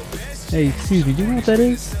 Hey, excuse me, do you know what that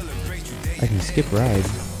is? I can skip rides.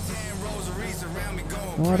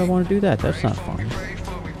 No, I don't want to do that. That's not fun.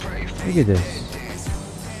 Look at this.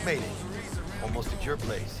 Made it. Almost at your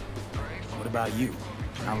place. What about you?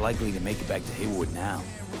 Not likely to make it back to Haywood now.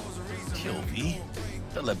 Kill V?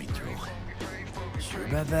 They'll let me through. Sure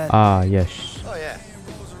about that? Ah, yes. Oh yeah.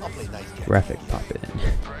 I'll play nice guy. Graphic pop in.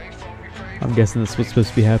 I'm guessing that's what's supposed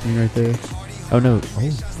to be happening right there. Oh no. Oh,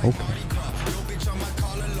 okay.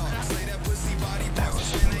 That was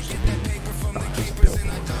supposed to be. Oh, there's a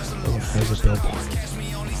billboard. Oh, there's a billboard.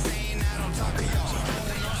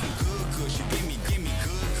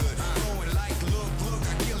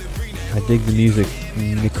 I dig the music.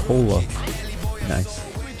 Nicola. Nice.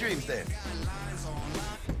 Sweet dreams then.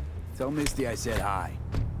 Tell Misty I said hi.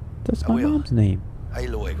 That's my mom's name. Ahí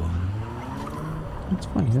luego. That's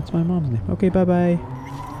funny. That's my mom's name. Okay, bye-bye.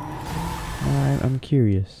 Alright, I'm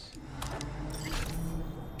curious.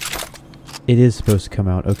 It is supposed to come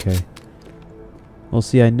out. Okay. Well,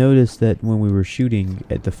 see, I noticed that when we were shooting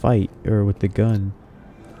at the fight, or with the gun,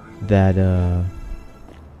 that,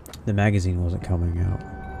 the magazine wasn't coming out.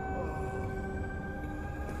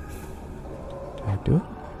 Do I do it?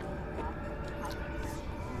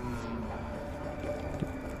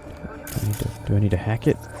 Do I need to hack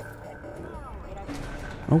it?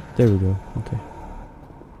 Oh, there we go. Okay.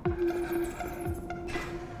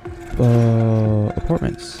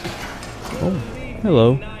 Apartments. Oh,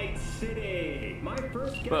 hello.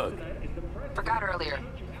 Bug. Forgot earlier.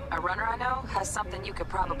 A runner I know has something you could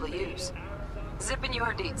probably use. Zip in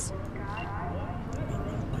your deeds.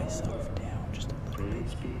 Myself down just a little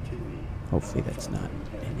bit. Hopefully that's not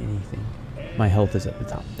in anything. My health is at the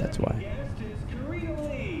top, that's why.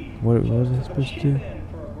 What was I supposed to do?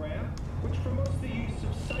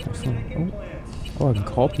 Oh, I can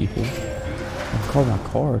call people. I can call my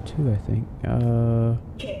car too, I think.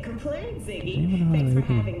 Can't complain, Ziggy. Does anyone know how to Thanks for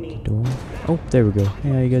open having me. the door? Oh, there we go. Hey,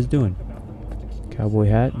 how you guys doing? Cowboy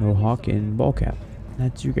hat, mohawk, and ball cap.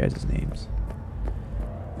 That's your guys' names.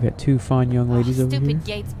 We got two fine young ladies over Stupid here.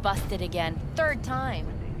 gate's busted again. Third time.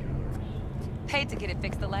 Paid to get it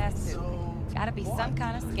fixed the last two. Gotta be some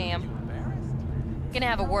kind of scam. Gonna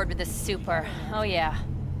have a word with the super. Oh yeah.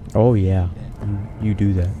 Oh yeah, you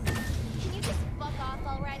do that. Can you just fuck off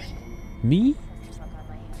already? Me?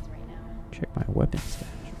 Check my weapon stash.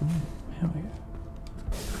 Oh, hell yeah.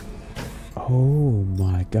 Oh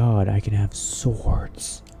my god, I can have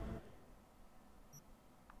swords.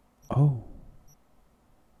 Oh.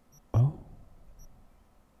 Oh.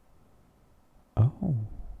 Oh.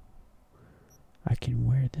 I can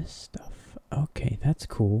wear this stuff. Okay, that's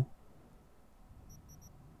cool.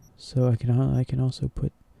 So I can also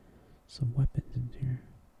put some weapons in here.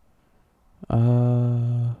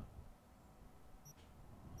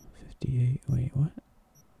 58. Wait, what?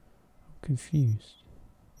 I'm confused.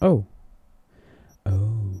 Oh.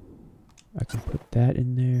 Oh. I can put that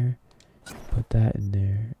in there. Put that in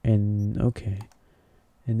there. And okay.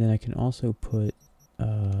 And then I can also put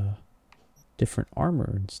different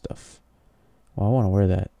armor and stuff. Well, I want to wear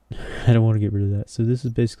that. I don't want to get rid of that. So this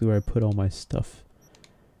is basically where I put all my stuff.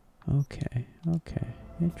 Okay, okay.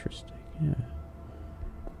 Interesting, yeah.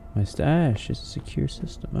 My stash is a secure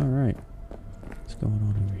system. Alright. What's going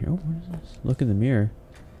on over here? Oh, what is this? Look in the mirror.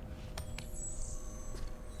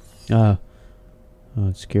 Oh,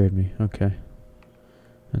 it scared me. Okay.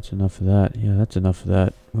 That's enough of that. Yeah, that's enough of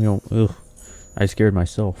that. We don't... Ugh. I scared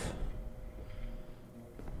myself.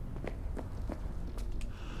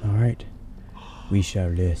 Alright. We shall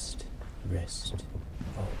rest. Rest.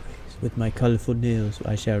 Always. With my colorful nails,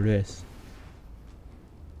 I shall rest.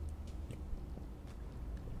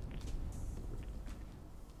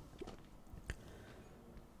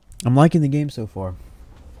 I'm liking the game so far.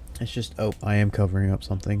 It's just... Oh, I am covering up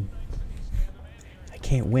something. I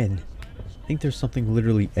can't win. I think there's something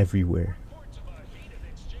literally everywhere.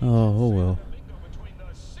 Oh well.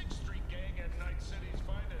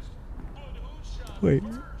 Wait.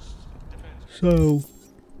 So...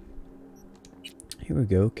 Here we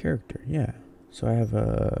go. Character. Yeah. So I have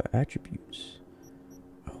attributes.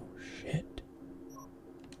 Oh shit.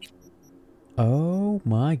 Oh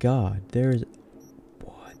my god. There's...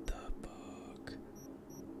 What the fuck?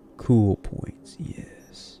 Cool points.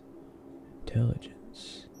 Yes.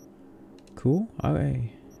 Intelligence. Cool.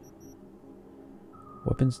 Okay.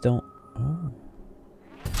 Weapons don't... Oh.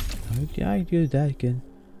 I do that again.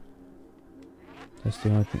 That's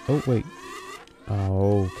the only thing. Oh, wait.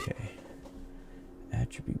 Okay.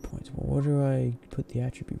 Attribute points. Well, where do I put the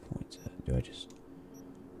attribute points at? Do I just...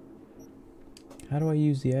 How do I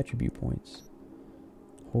use the attribute points?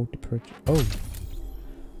 Hold to purchase. Oh.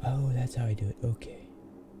 Oh, that's how I do it. Okay.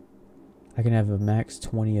 I can have a max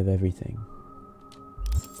 20 of everything.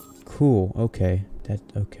 Cool. Okay. That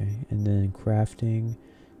okay. And then crafting,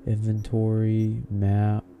 inventory,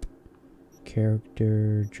 map,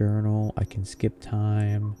 character journal. I can skip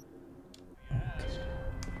time.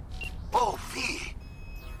 Oh, V!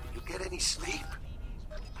 You get any sleep?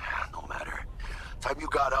 No matter. Time you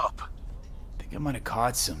got up. Think I might have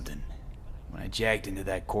caught something when I jacked into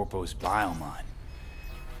that Corpo's biomon.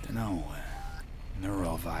 Dunno,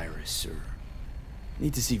 neurovirus or...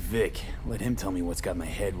 Need to see Vic. Let him tell me what's got my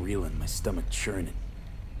head reeling, my stomach churning.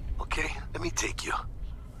 Okay, let me take you.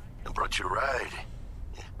 I brought you a ride.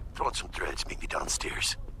 Yeah, throw on some threads, meet me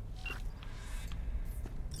downstairs.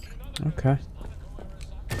 Okay.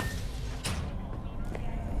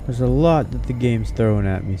 There's a lot that the game's throwing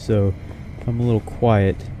at me, so if I'm a little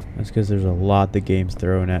quiet, that's because there's a lot the game's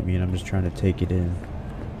throwing at me and I'm just trying to take it in.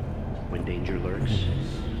 When danger lurks,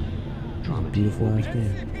 It's a beautiful ass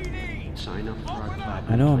game. sign up for our club.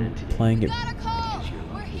 I know I'm playing it.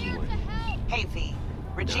 Hey V,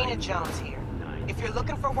 Regina Jones here. If you're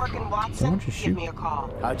looking for work in Watson, Don't you give shoot. me a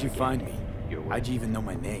call. How'd you find me? How'd you even know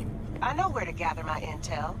my name? I know where to gather my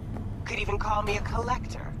intel. Could even call me a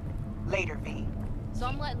collector. Later, V. So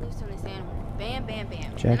I'm letting loose on this animal. Bam, bam,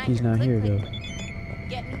 bam. Jackie's And I not hear here click, though. click.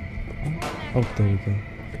 Get me? Oh, there you go.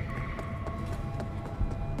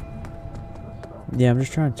 Yeah, I'm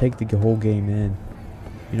just trying to take the whole game in.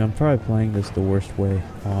 You know, I'm probably playing this the worst way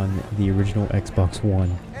on the original Xbox One.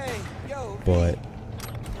 Hey, yo, But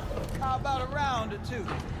how about a round or two?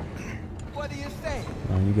 What do you say?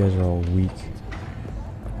 you guys are all weak.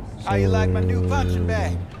 How you like my new So- punching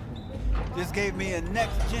bag? Just gave me a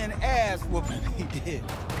next-gen ass whooping he did.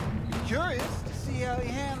 Curious to see how he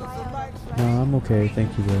handles the likes of No, I'm okay,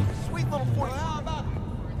 thank you though. sweet little 40. How about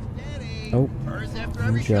Oh,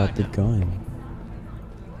 you got the gun.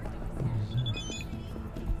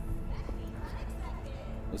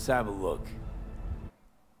 Let's have a look.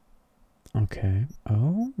 Okay.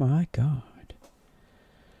 Oh my god.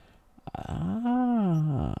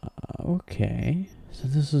 Ah, okay. So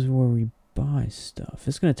this is where we buy stuff.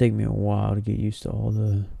 It's gonna take me a while to get used to all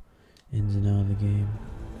the ins and outs of the game,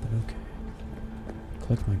 but okay.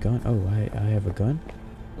 Collect my gun. Oh, I have a gun?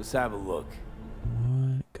 Let's have a look.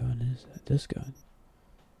 What gun is that? This gun.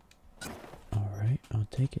 Alright, I'll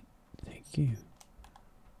take it. Thank you.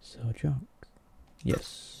 Sell junk.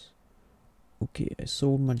 Yes. Okay, I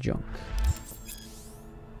sold my junk.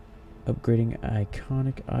 Upgrading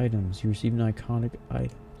iconic items. You received an iconic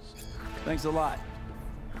items. Thanks a lot.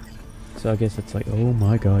 So I guess it's like, oh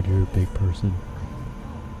my god, you're a big person.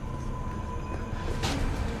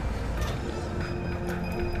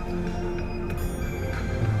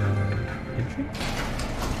 Entry?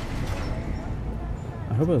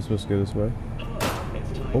 I hope I was supposed to go this way.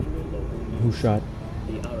 Oh, who shot?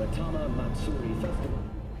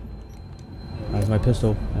 I have my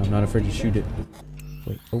pistol. I'm not afraid to shoot it.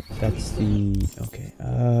 Wait, oh, that's the... Okay,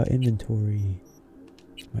 inventory.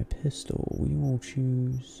 My pistol. We will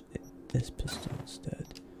choose this pistol instead.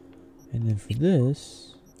 And then for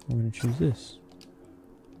this, we're going to choose this.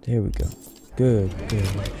 There we go. Good.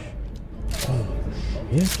 Oh,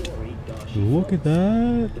 shit. Look at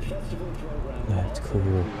that. That's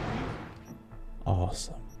cool.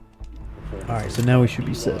 Awesome. Alright, so now we should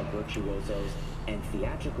be set. And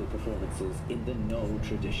theatrical performances in the No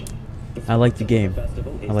tradition. I like the game.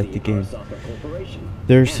 I like the game.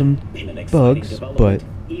 There's some bugs, but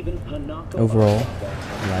overall,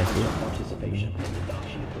 I like it.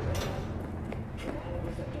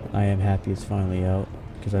 I am happy it's finally out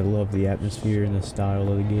because I love the atmosphere and the style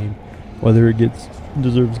of the game. Whether it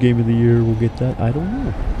deserves Game of the Year, we'll get that. I don't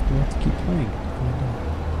know. We'll have to keep playing.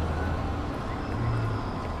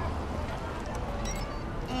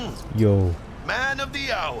 Yo. Man of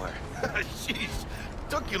the hour. Jeez,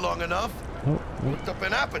 took you long enough. Oh. Worked up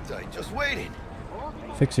an appetite, just waiting.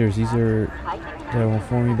 Fixers, these are that will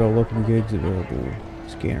inform you about local gigs available.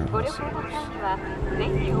 Scanner hustlers.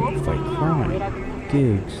 Fight crime.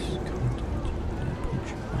 Gigs.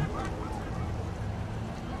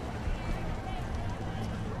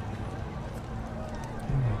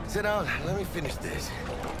 Sit down, let me finish this.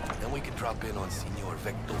 Then we can drop in on Senor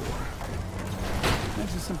Vector.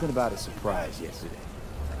 Mentioned something about a surprise yesterday.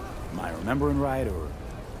 Am I remembering right, or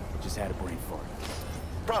just had a brain fart?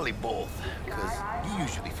 Probably both, because you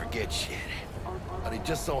usually forget shit. But it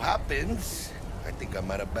just so happens, I think I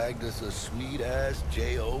might have bagged us a sweet-ass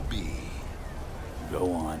J.O.B.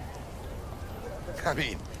 Go on. I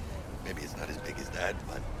mean, maybe it's not as big as that,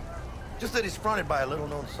 but just that it's fronted by a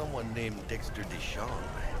little-known someone named Dexter Deshawn.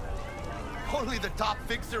 Only the top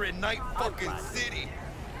fixer in Night fucking City.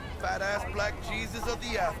 Fat-ass black Jesus of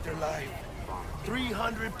the afterlife.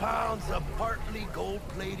 300 pounds of partly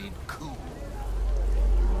gold-plated cool.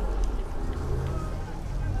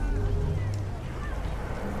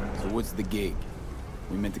 So what's the gig?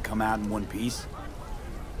 We meant to come out in one piece?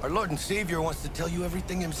 Our Lord and Savior wants to tell you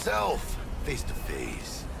everything himself, face to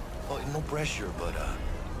face. Oh, no pressure, but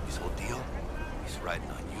his whole deal, he's riding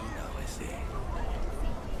on you now, I say.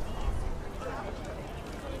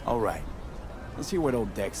 All right. Let's hear what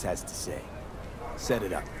old Dex has to say. Set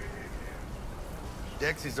it up.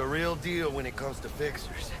 Dex is a real deal when it comes to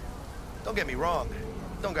fixers. Don't get me wrong.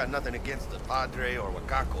 Don't got nothing against the Padre or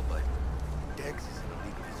Wakako, but Dex is in a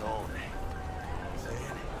league of his own.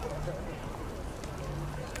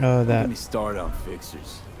 Don't get me started on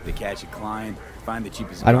fixers. They catch a client, find the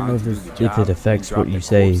cheapest. I don't know if it affects what you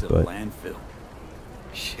say, but landfill.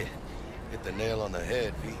 Shit, hit the nail on the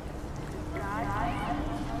head, V.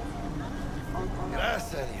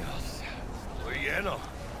 Gracias, Dios. Muy lleno.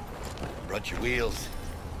 Brought your wheels.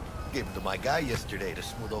 Gave them to my guy yesterday to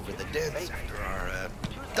smooth over the dents after our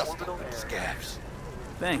dust up the scabs.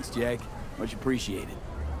 Thanks, Jack. Much appreciated.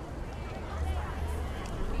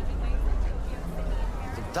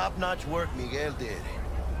 Some top-notch work Miguel did.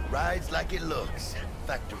 Rides like it looks.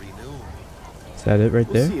 Factory new. Is that it right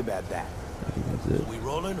there? We'll see about that. I think that's it. We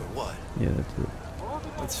rolling or what? Yeah, that's it.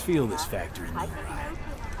 Let's feel this factory new ride.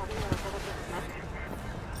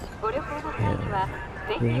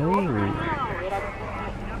 Yeah. Whoa. Okay.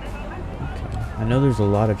 I know there's a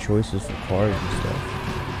lot of choices for cars and stuff.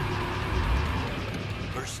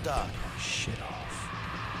 First stop. Shit off.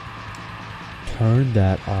 Turn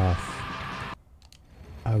that off.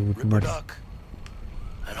 I would Ripper much. Duck.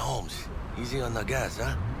 And Holmes. Easy on the gas,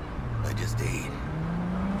 huh? I just ate.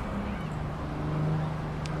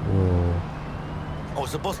 Whoa. I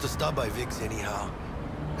was supposed to stop by Vic's anyhow.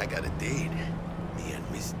 I got a date. Me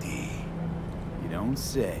and Miss D. You don't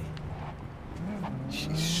say.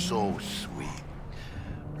 She's so sweet.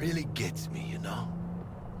 Really gets me, you know?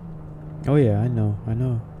 Oh yeah, I know.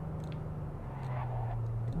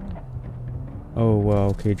 Oh wow,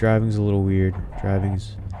 okay, driving's a little weird.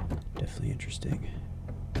 Driving's definitely interesting.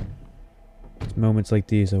 It's moments like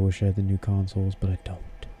these I wish I had the new consoles, but I don't.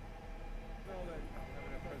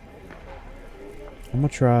 I'm gonna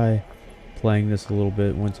try playing this a little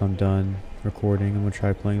bit once I'm done recording. I'm gonna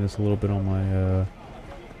try playing this a little bit on my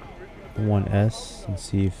 1S and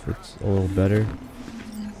see if it's a little better.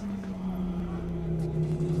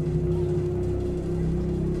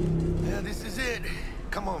 Yeah, this is it.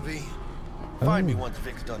 Come on, V. Find me once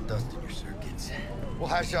Vic's done dusting your circuits. We'll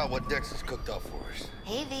hash out what Dex has cooked up for us.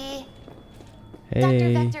 Hey, V. Hey.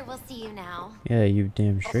 Dr. Vector will see you now. Yeah, you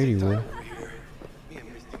damn straight he will.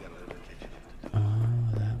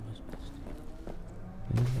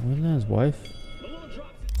 Wasn't that his wife?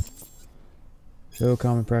 So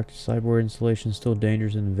common practice, cyborg installation still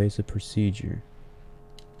dangerous and invasive procedure.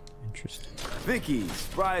 Interesting. Vicky,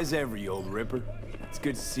 spry as ever, you old ripper. It's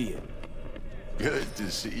good to see you. Good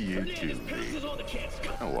to see you too, V.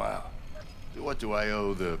 Oh wow. What do I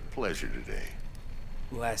owe the pleasure today?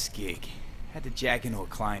 Last gig. Had to jack into a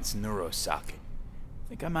client's neuro socket.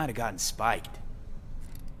 Think I might have gotten spiked.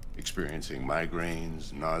 Experiencing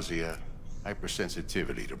migraines, nausea,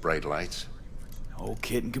 hypersensitivity to bright lights? Whole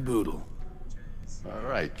kit and caboodle. All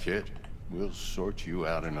right, kid. We'll sort you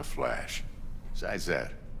out in a flash. Besides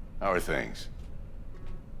that, how are things?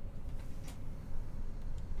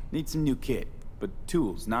 Need some new kit, but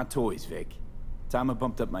tools, not toys, Vic. Time I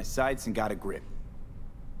bumped up my sights and got a grip.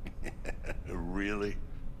 Really?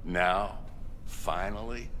 Now?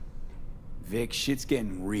 Finally? Vic, shit's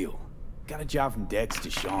getting real. Got a job from Dex to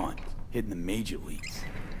Sean, hitting the major leagues.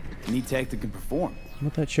 Need tech that can perform.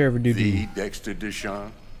 What that sheriff would do to The you? Dexter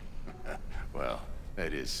Deshawn? Well,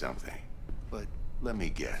 that is something. But let me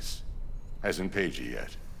guess. Hasn't paid you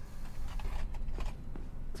yet.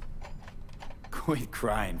 Quit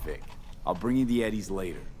crying, Vic. I'll bring you the eddies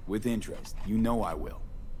later, with interest. You know I will.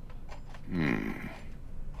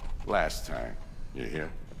 Last time. You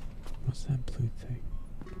hear? What's that blue thing?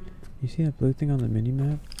 You see that blue thing on the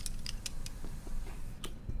mini-map?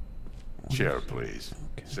 Chair, please.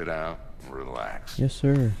 Okay. Sit down and relax. Yes,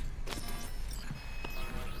 sir.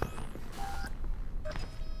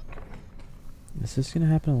 Is this gonna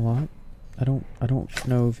happen a lot? I don't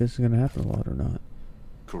know if this is gonna happen a lot or not.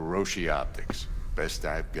 Kuroshi Optics. Best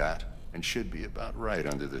I've got, and should be about right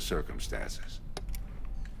under the circumstances.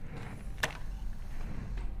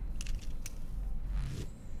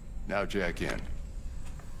 Now jack in.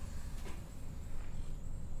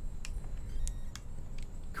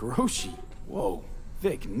 Kuroshi? Whoa.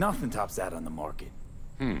 Vic, nothing tops that on the market.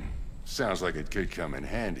 Sounds like it could come in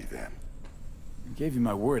handy then. I gave you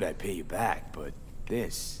my word I'd pay you back, but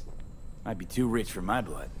this might be too rich for my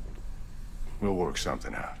blood. We'll work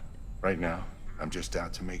something out. Right now, I'm just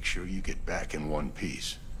out to make sure you get back in one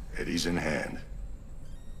piece. Eddie's in hand.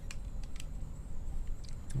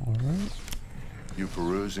 All right. You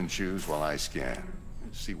peruse and choose while I scan.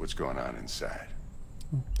 See what's going on inside.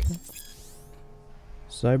 Okay.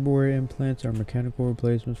 Cyborg implants are mechanical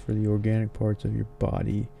replacements for the organic parts of your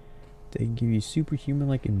body. They can give you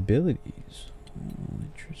superhuman-like abilities. Oh,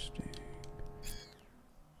 interesting.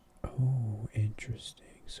 Oh, interesting.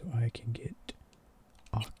 So I can get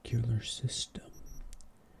ocular system.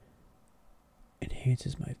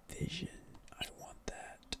 Enhances my vision. I want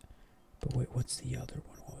that. But wait, what's the other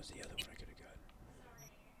one? What was the other one I could have gotten?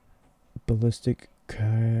 Ballistic.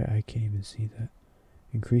 I can't even see that.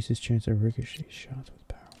 Increases chance of ricochet shots with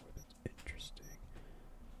power weapons. Interesting.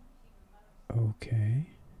 Okay.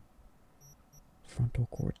 Frontal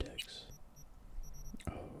cortex.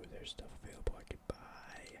 Oh, there's stuff available I could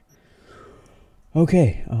buy.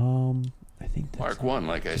 Okay, I think that's Mark 1,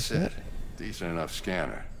 like I said. Decent enough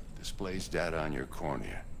scanner. Displays data on your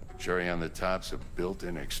cornea. Cherry on the top's a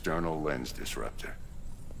built-in external lens disruptor.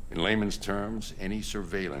 In layman's terms, any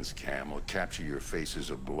surveillance cam will capture your face as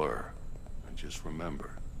a blur. And just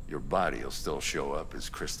remember, your body will still show up as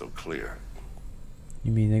crystal clear.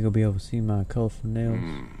 You mean they're gonna be able to see my colorful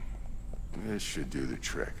nails? This should do the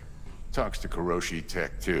trick. Talks to Kuroshi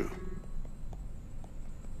Tech, too.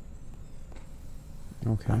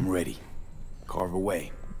 Okay. I'm ready. Carve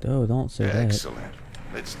away. Oh, don't say that. Excellent.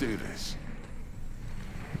 Let's do this.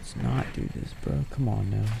 Let's not do this, bro. Come on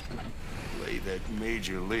now. Lay that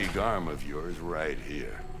major league arm of yours right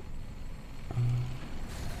here.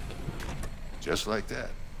 Just like that.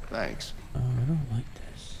 Thanks. I don't like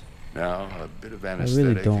this. Now, a bit of I anesthetic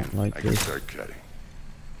really don't and like I can this. start cutting.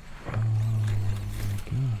 Oh my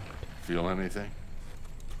god. Feel anything?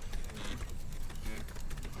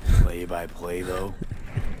 Play by play, though.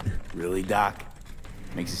 Really, Doc?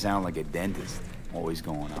 Makes it sound like a dentist. Always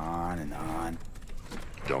going on and on.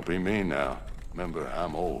 Don't be mean now. Remember,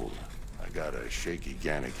 I'm old. I got a shaky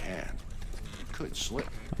Gannic hand. Could slip.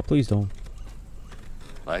 Oh, please don't.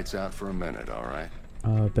 Lights out for a minute, all right?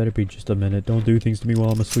 Better be just a minute. Don't do things to me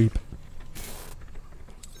while I'm asleep.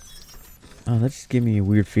 Oh, that just gave me a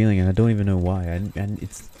weird feeling, and I don't even know why. And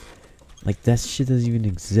it's like that shit doesn't even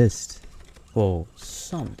exist. Well,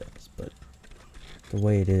 some does, but the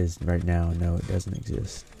way it is right now, no, it doesn't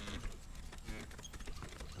exist.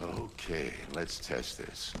 Okay, let's test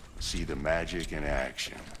this. See the magic in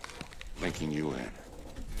action. Linking you in.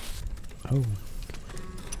 Oh.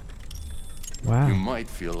 Wow. You might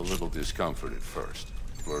feel a little discomfort at first.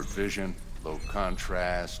 Blurred vision, low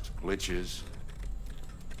contrast, glitches.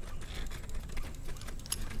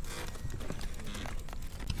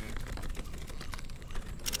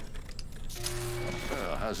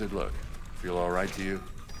 How's it look? Feel all right to you?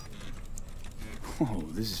 Oh,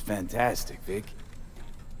 this is fantastic, Vic.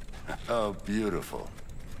 Oh, beautiful.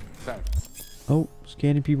 In fact, Oh,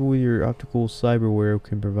 scanning people with your optical cyberware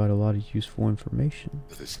can provide a lot of useful information.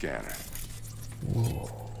 with a scanner.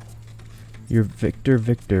 Whoa. You're Victor.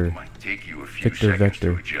 Might take you a few seconds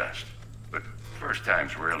to adjust, but first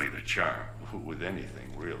time's rarely the charm. With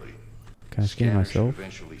anything, really. Can I scan Scanner should myself?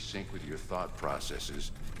 eventually sync with your thought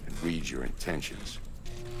processes and read your intentions.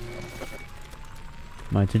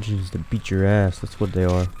 My intention is to beat your ass. That's what they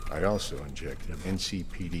are. I also injected an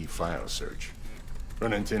NCPD file search.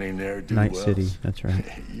 Run into any ne'er-do-wells? Night City, that's right.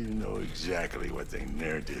 You know exactly what they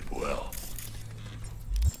ne'er did well.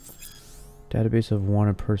 Database of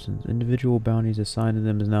wanted persons. Individual bounties assigned to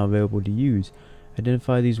them is now available to use.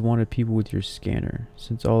 Identify these wanted people with your scanner.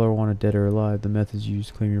 Since all are wanted dead or alive, the methods used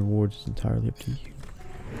to claim your rewards is entirely up to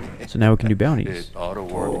you. So now we can do bounties. It ought to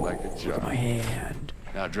work like a charm. Look at my hand.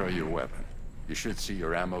 Now draw your weapon. You should see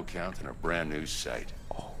your ammo count in a brand new sight.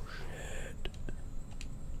 Oh shit.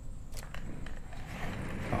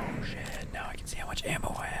 Oh shit. Now I can see how much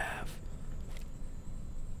ammo I have.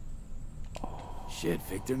 Shit,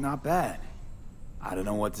 Victor, not bad. I don't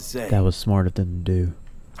know what to say. That was smart of them to do.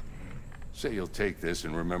 Say you'll take this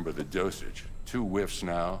and remember the dosage. 2 whiffs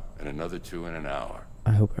now, and another 2 in an hour.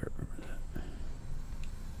 I hope I remember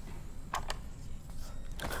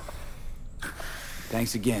that.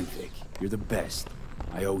 Thanks again, Vic. You're the best.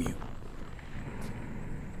 I owe you.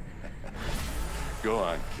 Go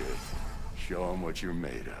on, kid. Show them what you're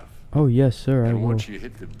made of. Oh yes, sir. I And will. once you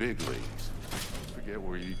hit the big leagues, forget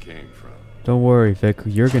where you came from. Don't worry, Vic.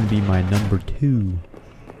 You're gonna be my number 2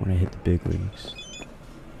 when I hit the big leagues.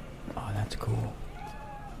 Oh, that's cool.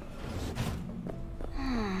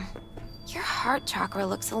 Your heart chakra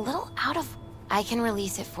looks a little out of... I can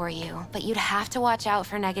release it for you, but you'd have to watch out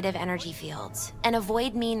for negative energy fields and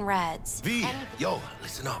avoid mean reds. V, yo,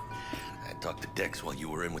 listen up. I talked to Dex while you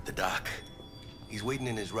were in with the doc. He's waiting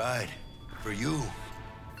in his ride. For you.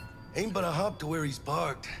 Ain't but a hop to where he's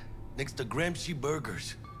parked, next to Gramsci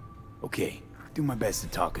Burgers. Okay, do my best to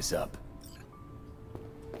talk us up.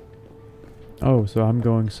 Oh, so I'm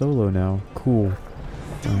going solo now. Cool.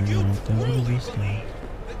 What is this guy?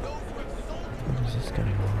 What is this guy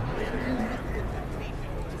want?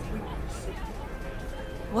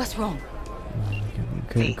 What's wrong?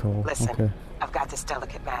 Okay, call. Listen, Okay. I've got this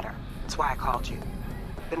delicate matter. That's why I called you.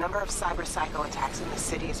 The number of cyber psycho attacks in the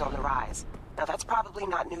city is on the rise. Now that's probably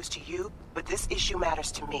not news to you, but this issue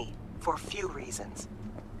matters to me for a few reasons.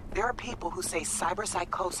 There are people who say cyber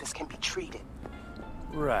psychosis can be treated.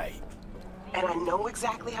 Right. And I know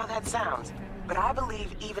exactly how that sounds, but I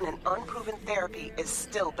believe even an unproven therapy is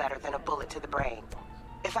still better than a bullet to the brain.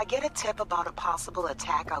 If I get a tip about a possible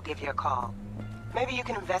attack, I'll give you a call. Maybe you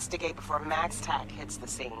can investigate before Max Tack hits the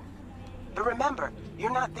scene. But remember,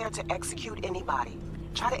 you're not there to execute anybody.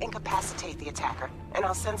 Try to incapacitate the attacker, and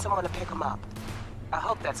I'll send someone to pick him up. I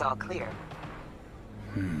hope that's all clear.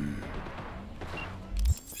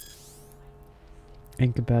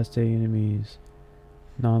 Incapacitate enemies.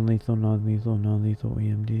 Non-lethal, non-lethal, non-lethal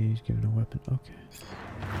EMDs. Given a weapon. Okay.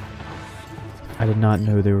 I did not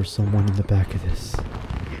know there was someone in the back of this.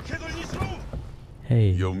 Hey.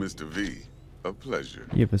 Yo, Mr. V. A pleasure.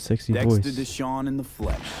 You have a sexy Dexter voice. Deshawn in the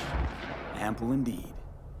flesh. Ample indeed.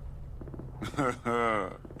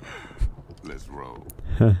 Let's roll.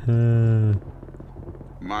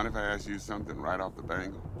 Mind if I ask you something right off the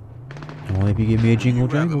bangle? Only if you give me a jingle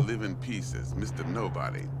Would you rather jangle. live in pieces, Mr.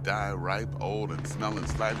 Nobody, die ripe, old, and smelling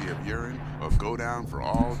slightly of urine, or go down for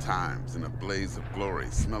all times in a blaze of glory,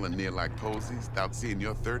 smelling near like posies, without seeing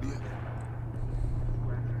your 30th?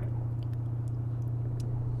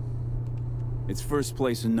 It's first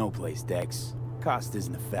place or no place, Dex. Cost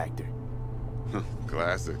isn't a factor.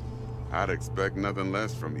 Classic. I'd expect nothing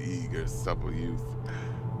less from eager, supple youth.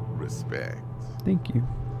 Respect. Thank you.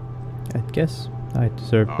 I guess I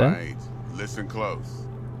deserve that. Alright, listen close.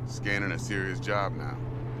 Scanning a serious job now.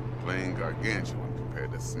 Playing gargantuan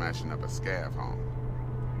compared to smashing up a scav home.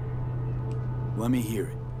 Let me hear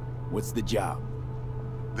it. What's the job?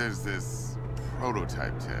 There's this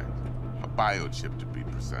prototype tech. A biochip to be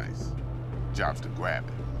precise. Job's to grab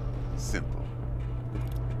it. Simple.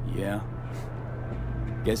 Yeah?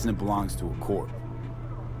 Guessing it belongs to a corp.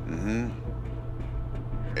 Mm-hmm.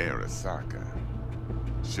 Arasaka.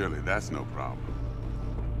 Surely that's no problem.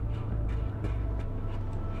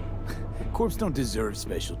 Corps don't deserve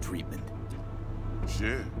special treatment.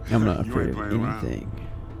 Shit. I'm not You afraid ain't of playing around. anything.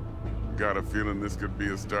 Got a feeling this could be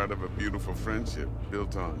a start of a beautiful friendship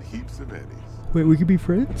built on heaps of eddies. Wait, we could be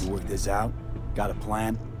friends? You work this out? Got a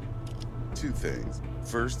plan? Two things.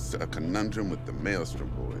 First, a conundrum with the Maelstrom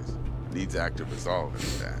boys. Needs active resolving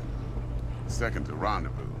with that. Second, a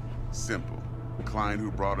rendezvous. Simple. The client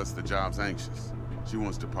who brought us the job's anxious. She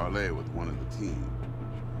wants to parlay with one of the team.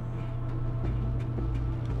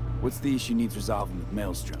 What's the issue needs resolving with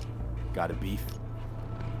Maelstrom? Got a beef?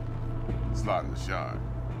 Slot in the shard.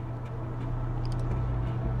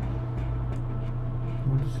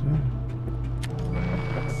 What is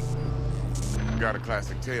that? Got a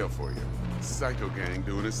classic tale for you. Psycho gang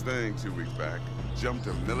doing his thing 2 weeks back. Jumped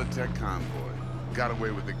a Militech convoy. Got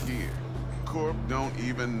away with the kid. Corp don't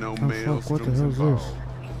even know Maelstrom's involved.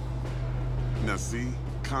 Now see,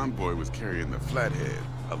 convoy was carrying the Flathead,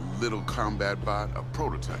 a little combat bot, a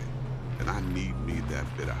prototype. And I need that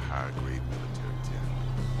bit of high-grade military tech.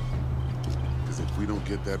 Because if we don't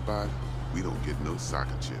get that bot, we don't get no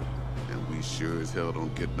soccer chip. And we sure as hell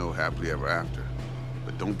don't get no happily ever after.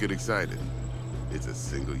 But don't get excited. It's a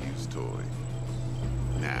single-use toy.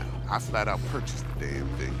 Now, I flat out purchased the damn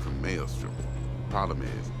thing from Maelstrom. Problem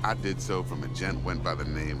is, I did so from a gent went by the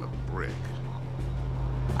name of Brick.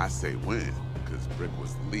 I say when, because Brick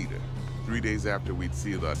was the leader. 3 days after we'd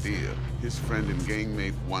sealed our deal, his friend and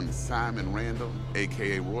gangmate, one Simon Randall,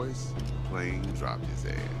 aka Royce, plain dropped his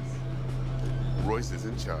ass. Royce is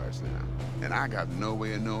in charge now, and I got no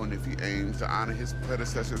way of knowing if he aims to honor his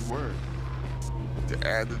predecessor's word. To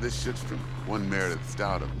add to this shitstrom, one Meredith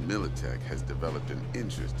Stout of Militech has developed an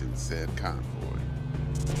interest in said convoy.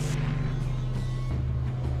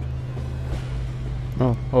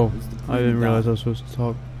 Oh, I didn't realize I was supposed to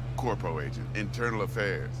talk. Corpo agent, internal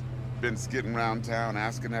affairs. Been skidding around town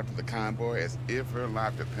asking after the convoy as if her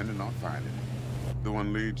life depended on finding it. The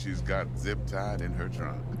one lead she's got zip-tied in her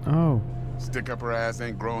trunk. Oh. Stick up her ass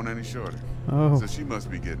ain't growing any shorter. Oh. So she must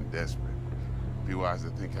be getting desperate. Be wise to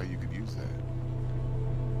think how you could use that.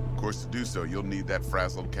 Of course, to do so, you'll need that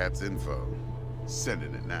frazzled cat's info.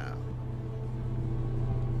 Sending it now.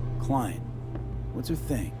 Client. What's her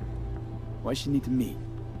thing? Why she need to meet?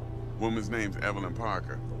 Woman's name's Evelyn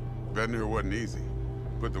Parker. Vetting her wasn't easy.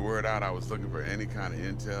 Put the word out I was looking for any kind of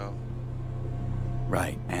intel.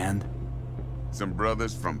 Right, and? Some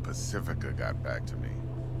brothers from Pacifica got back to me.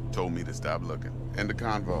 Told me to stop looking. End the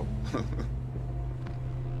convo.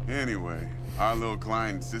 Anyway, our little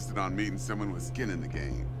client insisted on meeting someone with skin in the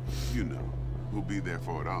game. You know, who'll be there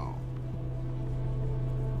for it all.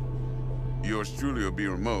 Yours truly will be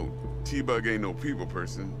remote. T-Bug ain't no people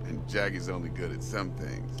person, and Jaggy's only good at some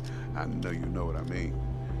things. I know you know what I mean.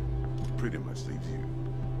 Pretty much leaves you.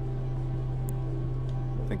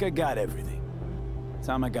 Think I got everything.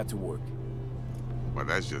 Time I got to work. Well,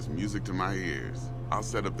 that's just music to my ears. I'll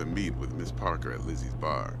set up the meet with Miss Parker at Lizzie's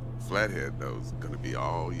bar. Flathead, though's gonna be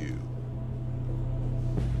all you.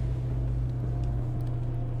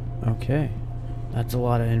 Okay. That's a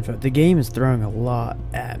lot of info. The game is throwing a lot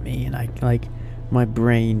at me, and my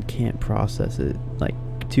brain can't process it like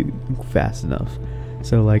too fast enough.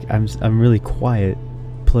 So like I'm really quiet,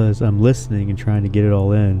 plus I'm listening and trying to get it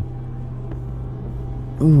all in.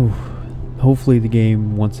 Ooh. Hopefully the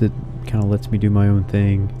game, once it kind of lets me do my own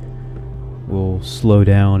thing, will slow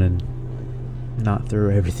down and not throw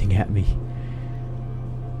everything at me.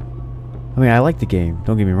 I mean, I like the game,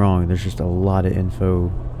 don't get me wrong. There's just a lot of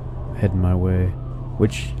info heading my way,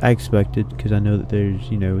 which I expected, because I know that there's,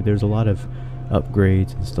 you know, there's a lot of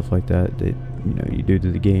upgrades and stuff like that that, you know, you do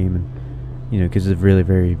to the game, and, you know, because it's a really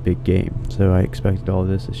very big game. So I expected all of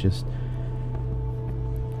this. It's just,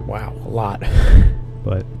 wow, a lot.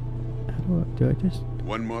 But how do I just...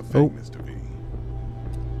 One more thing, Mr. V.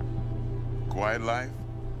 Quiet life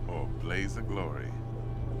or blaze of glory?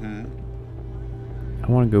 I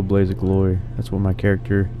want to go blaze of glory. That's what my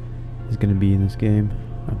character is going to be in this game.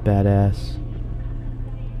 A badass.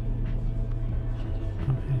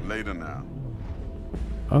 Okay. Later now.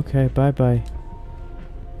 Okay, bye-bye.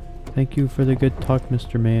 Thank you for the good talk,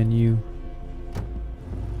 Mr. Man, you.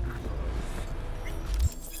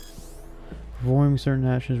 Performing certain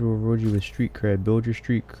actions will reward you with street cred. Build your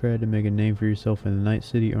street cred and make a name for yourself in the Night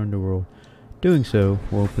City underworld. Doing so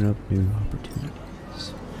will open up new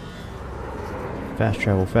opportunities. Fast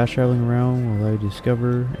travel. Fast traveling around will allow you to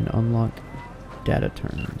discover and unlock data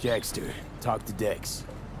turns. Jackster, talk to Dex.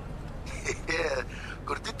 Yeah,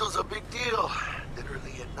 Gordito's a big deal.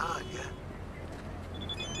 Literally a nod, yeah?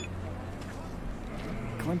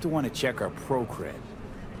 Claim to want to check our pro cred.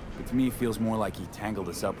 But to me, it feels more like he tangled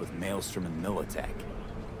us up with Maelstrom and Militech.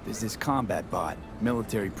 There's this combat bot,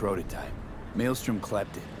 military prototype. Maelstrom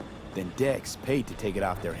clept it. Then Dex paid to take it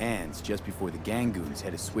off their hands just before the Gangoons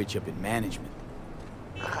had a switch up in management.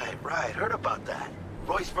 Right. Heard about that.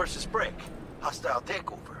 Royce versus Brick. Hostile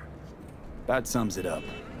takeover. That sums it up.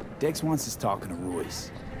 Dex wants us talking to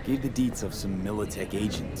Royce. Gave the deets of some Militech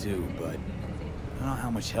agent too, but I don't know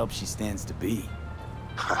how much help she stands to be.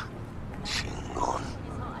 Chingon.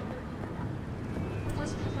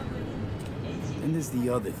 Then there's the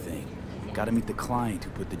other thing. Gotta meet the client who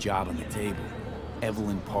put the job on the table.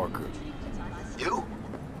 Evelyn Parker. You?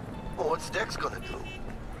 Well, what's Dex gonna do?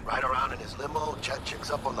 Ride around in his limo, chat chicks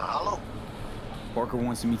up on the hollow? Parker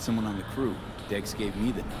wants to meet someone on the crew. Dex gave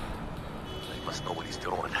me the nod. He must know what he's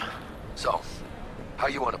doing. So, how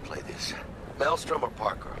you want to play this? Maelstrom or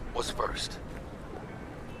Parker? What's first?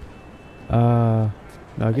 I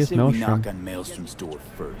guess say Maelstrom. We knock on Maelstrom's door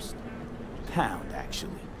first. Pound,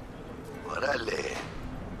 actually. Orale.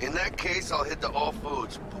 In that case, I'll hit the All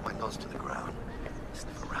Foods. Put my nose to the ground.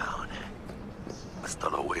 Sniff around. Hasta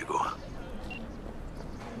luego.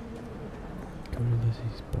 Go to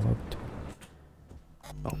Lizzie's bar.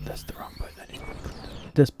 Oh, that's the wrong button. I need to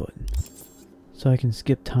put this button, so I can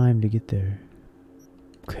skip time to get there.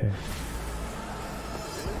 Okay.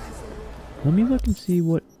 Let me look and see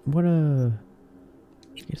what I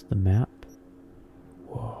guess the map.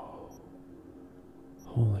 Whoa.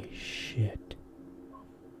 Holy shit.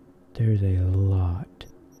 There's a lot.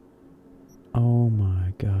 Oh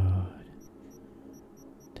my god.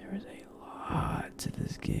 There's a lot to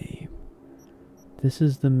this game. This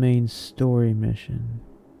is the main story mission.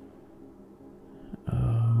 Oh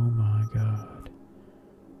my god.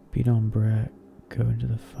 Beat on Brett. Go into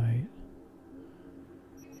the fight.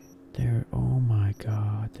 Oh my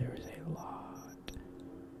god, there's a lot.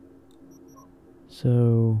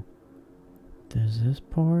 So, there's this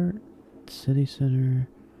part. City Center.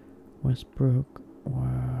 Westbrook.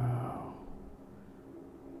 Wow.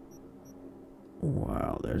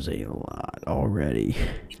 Wow, there's a lot already.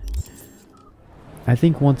 I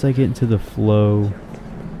think once I get into the flow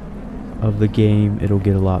of the game, it'll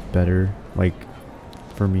get a lot better, like,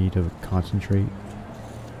 for me to concentrate.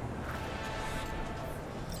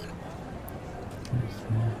 What is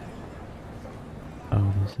that? Oh,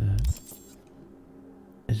 what is that?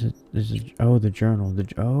 Is it This is, oh, the journal.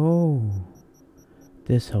 Oh,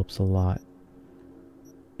 this helps a lot.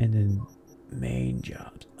 And then main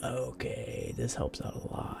jobs. Okay, this helps out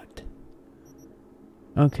a lot.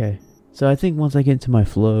 Okay, so I think once I get into my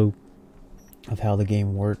flow of how the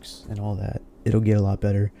game works and all that, it'll get a lot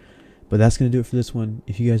better. But that's going to do it for this one.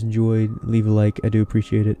 If you guys enjoyed, leave a like. I do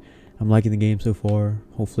appreciate it. I'm liking the game so far.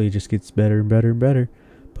 Hopefully it just gets better and better and better.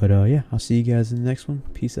 But yeah, I'll see you guys in the next one.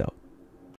 Peace out.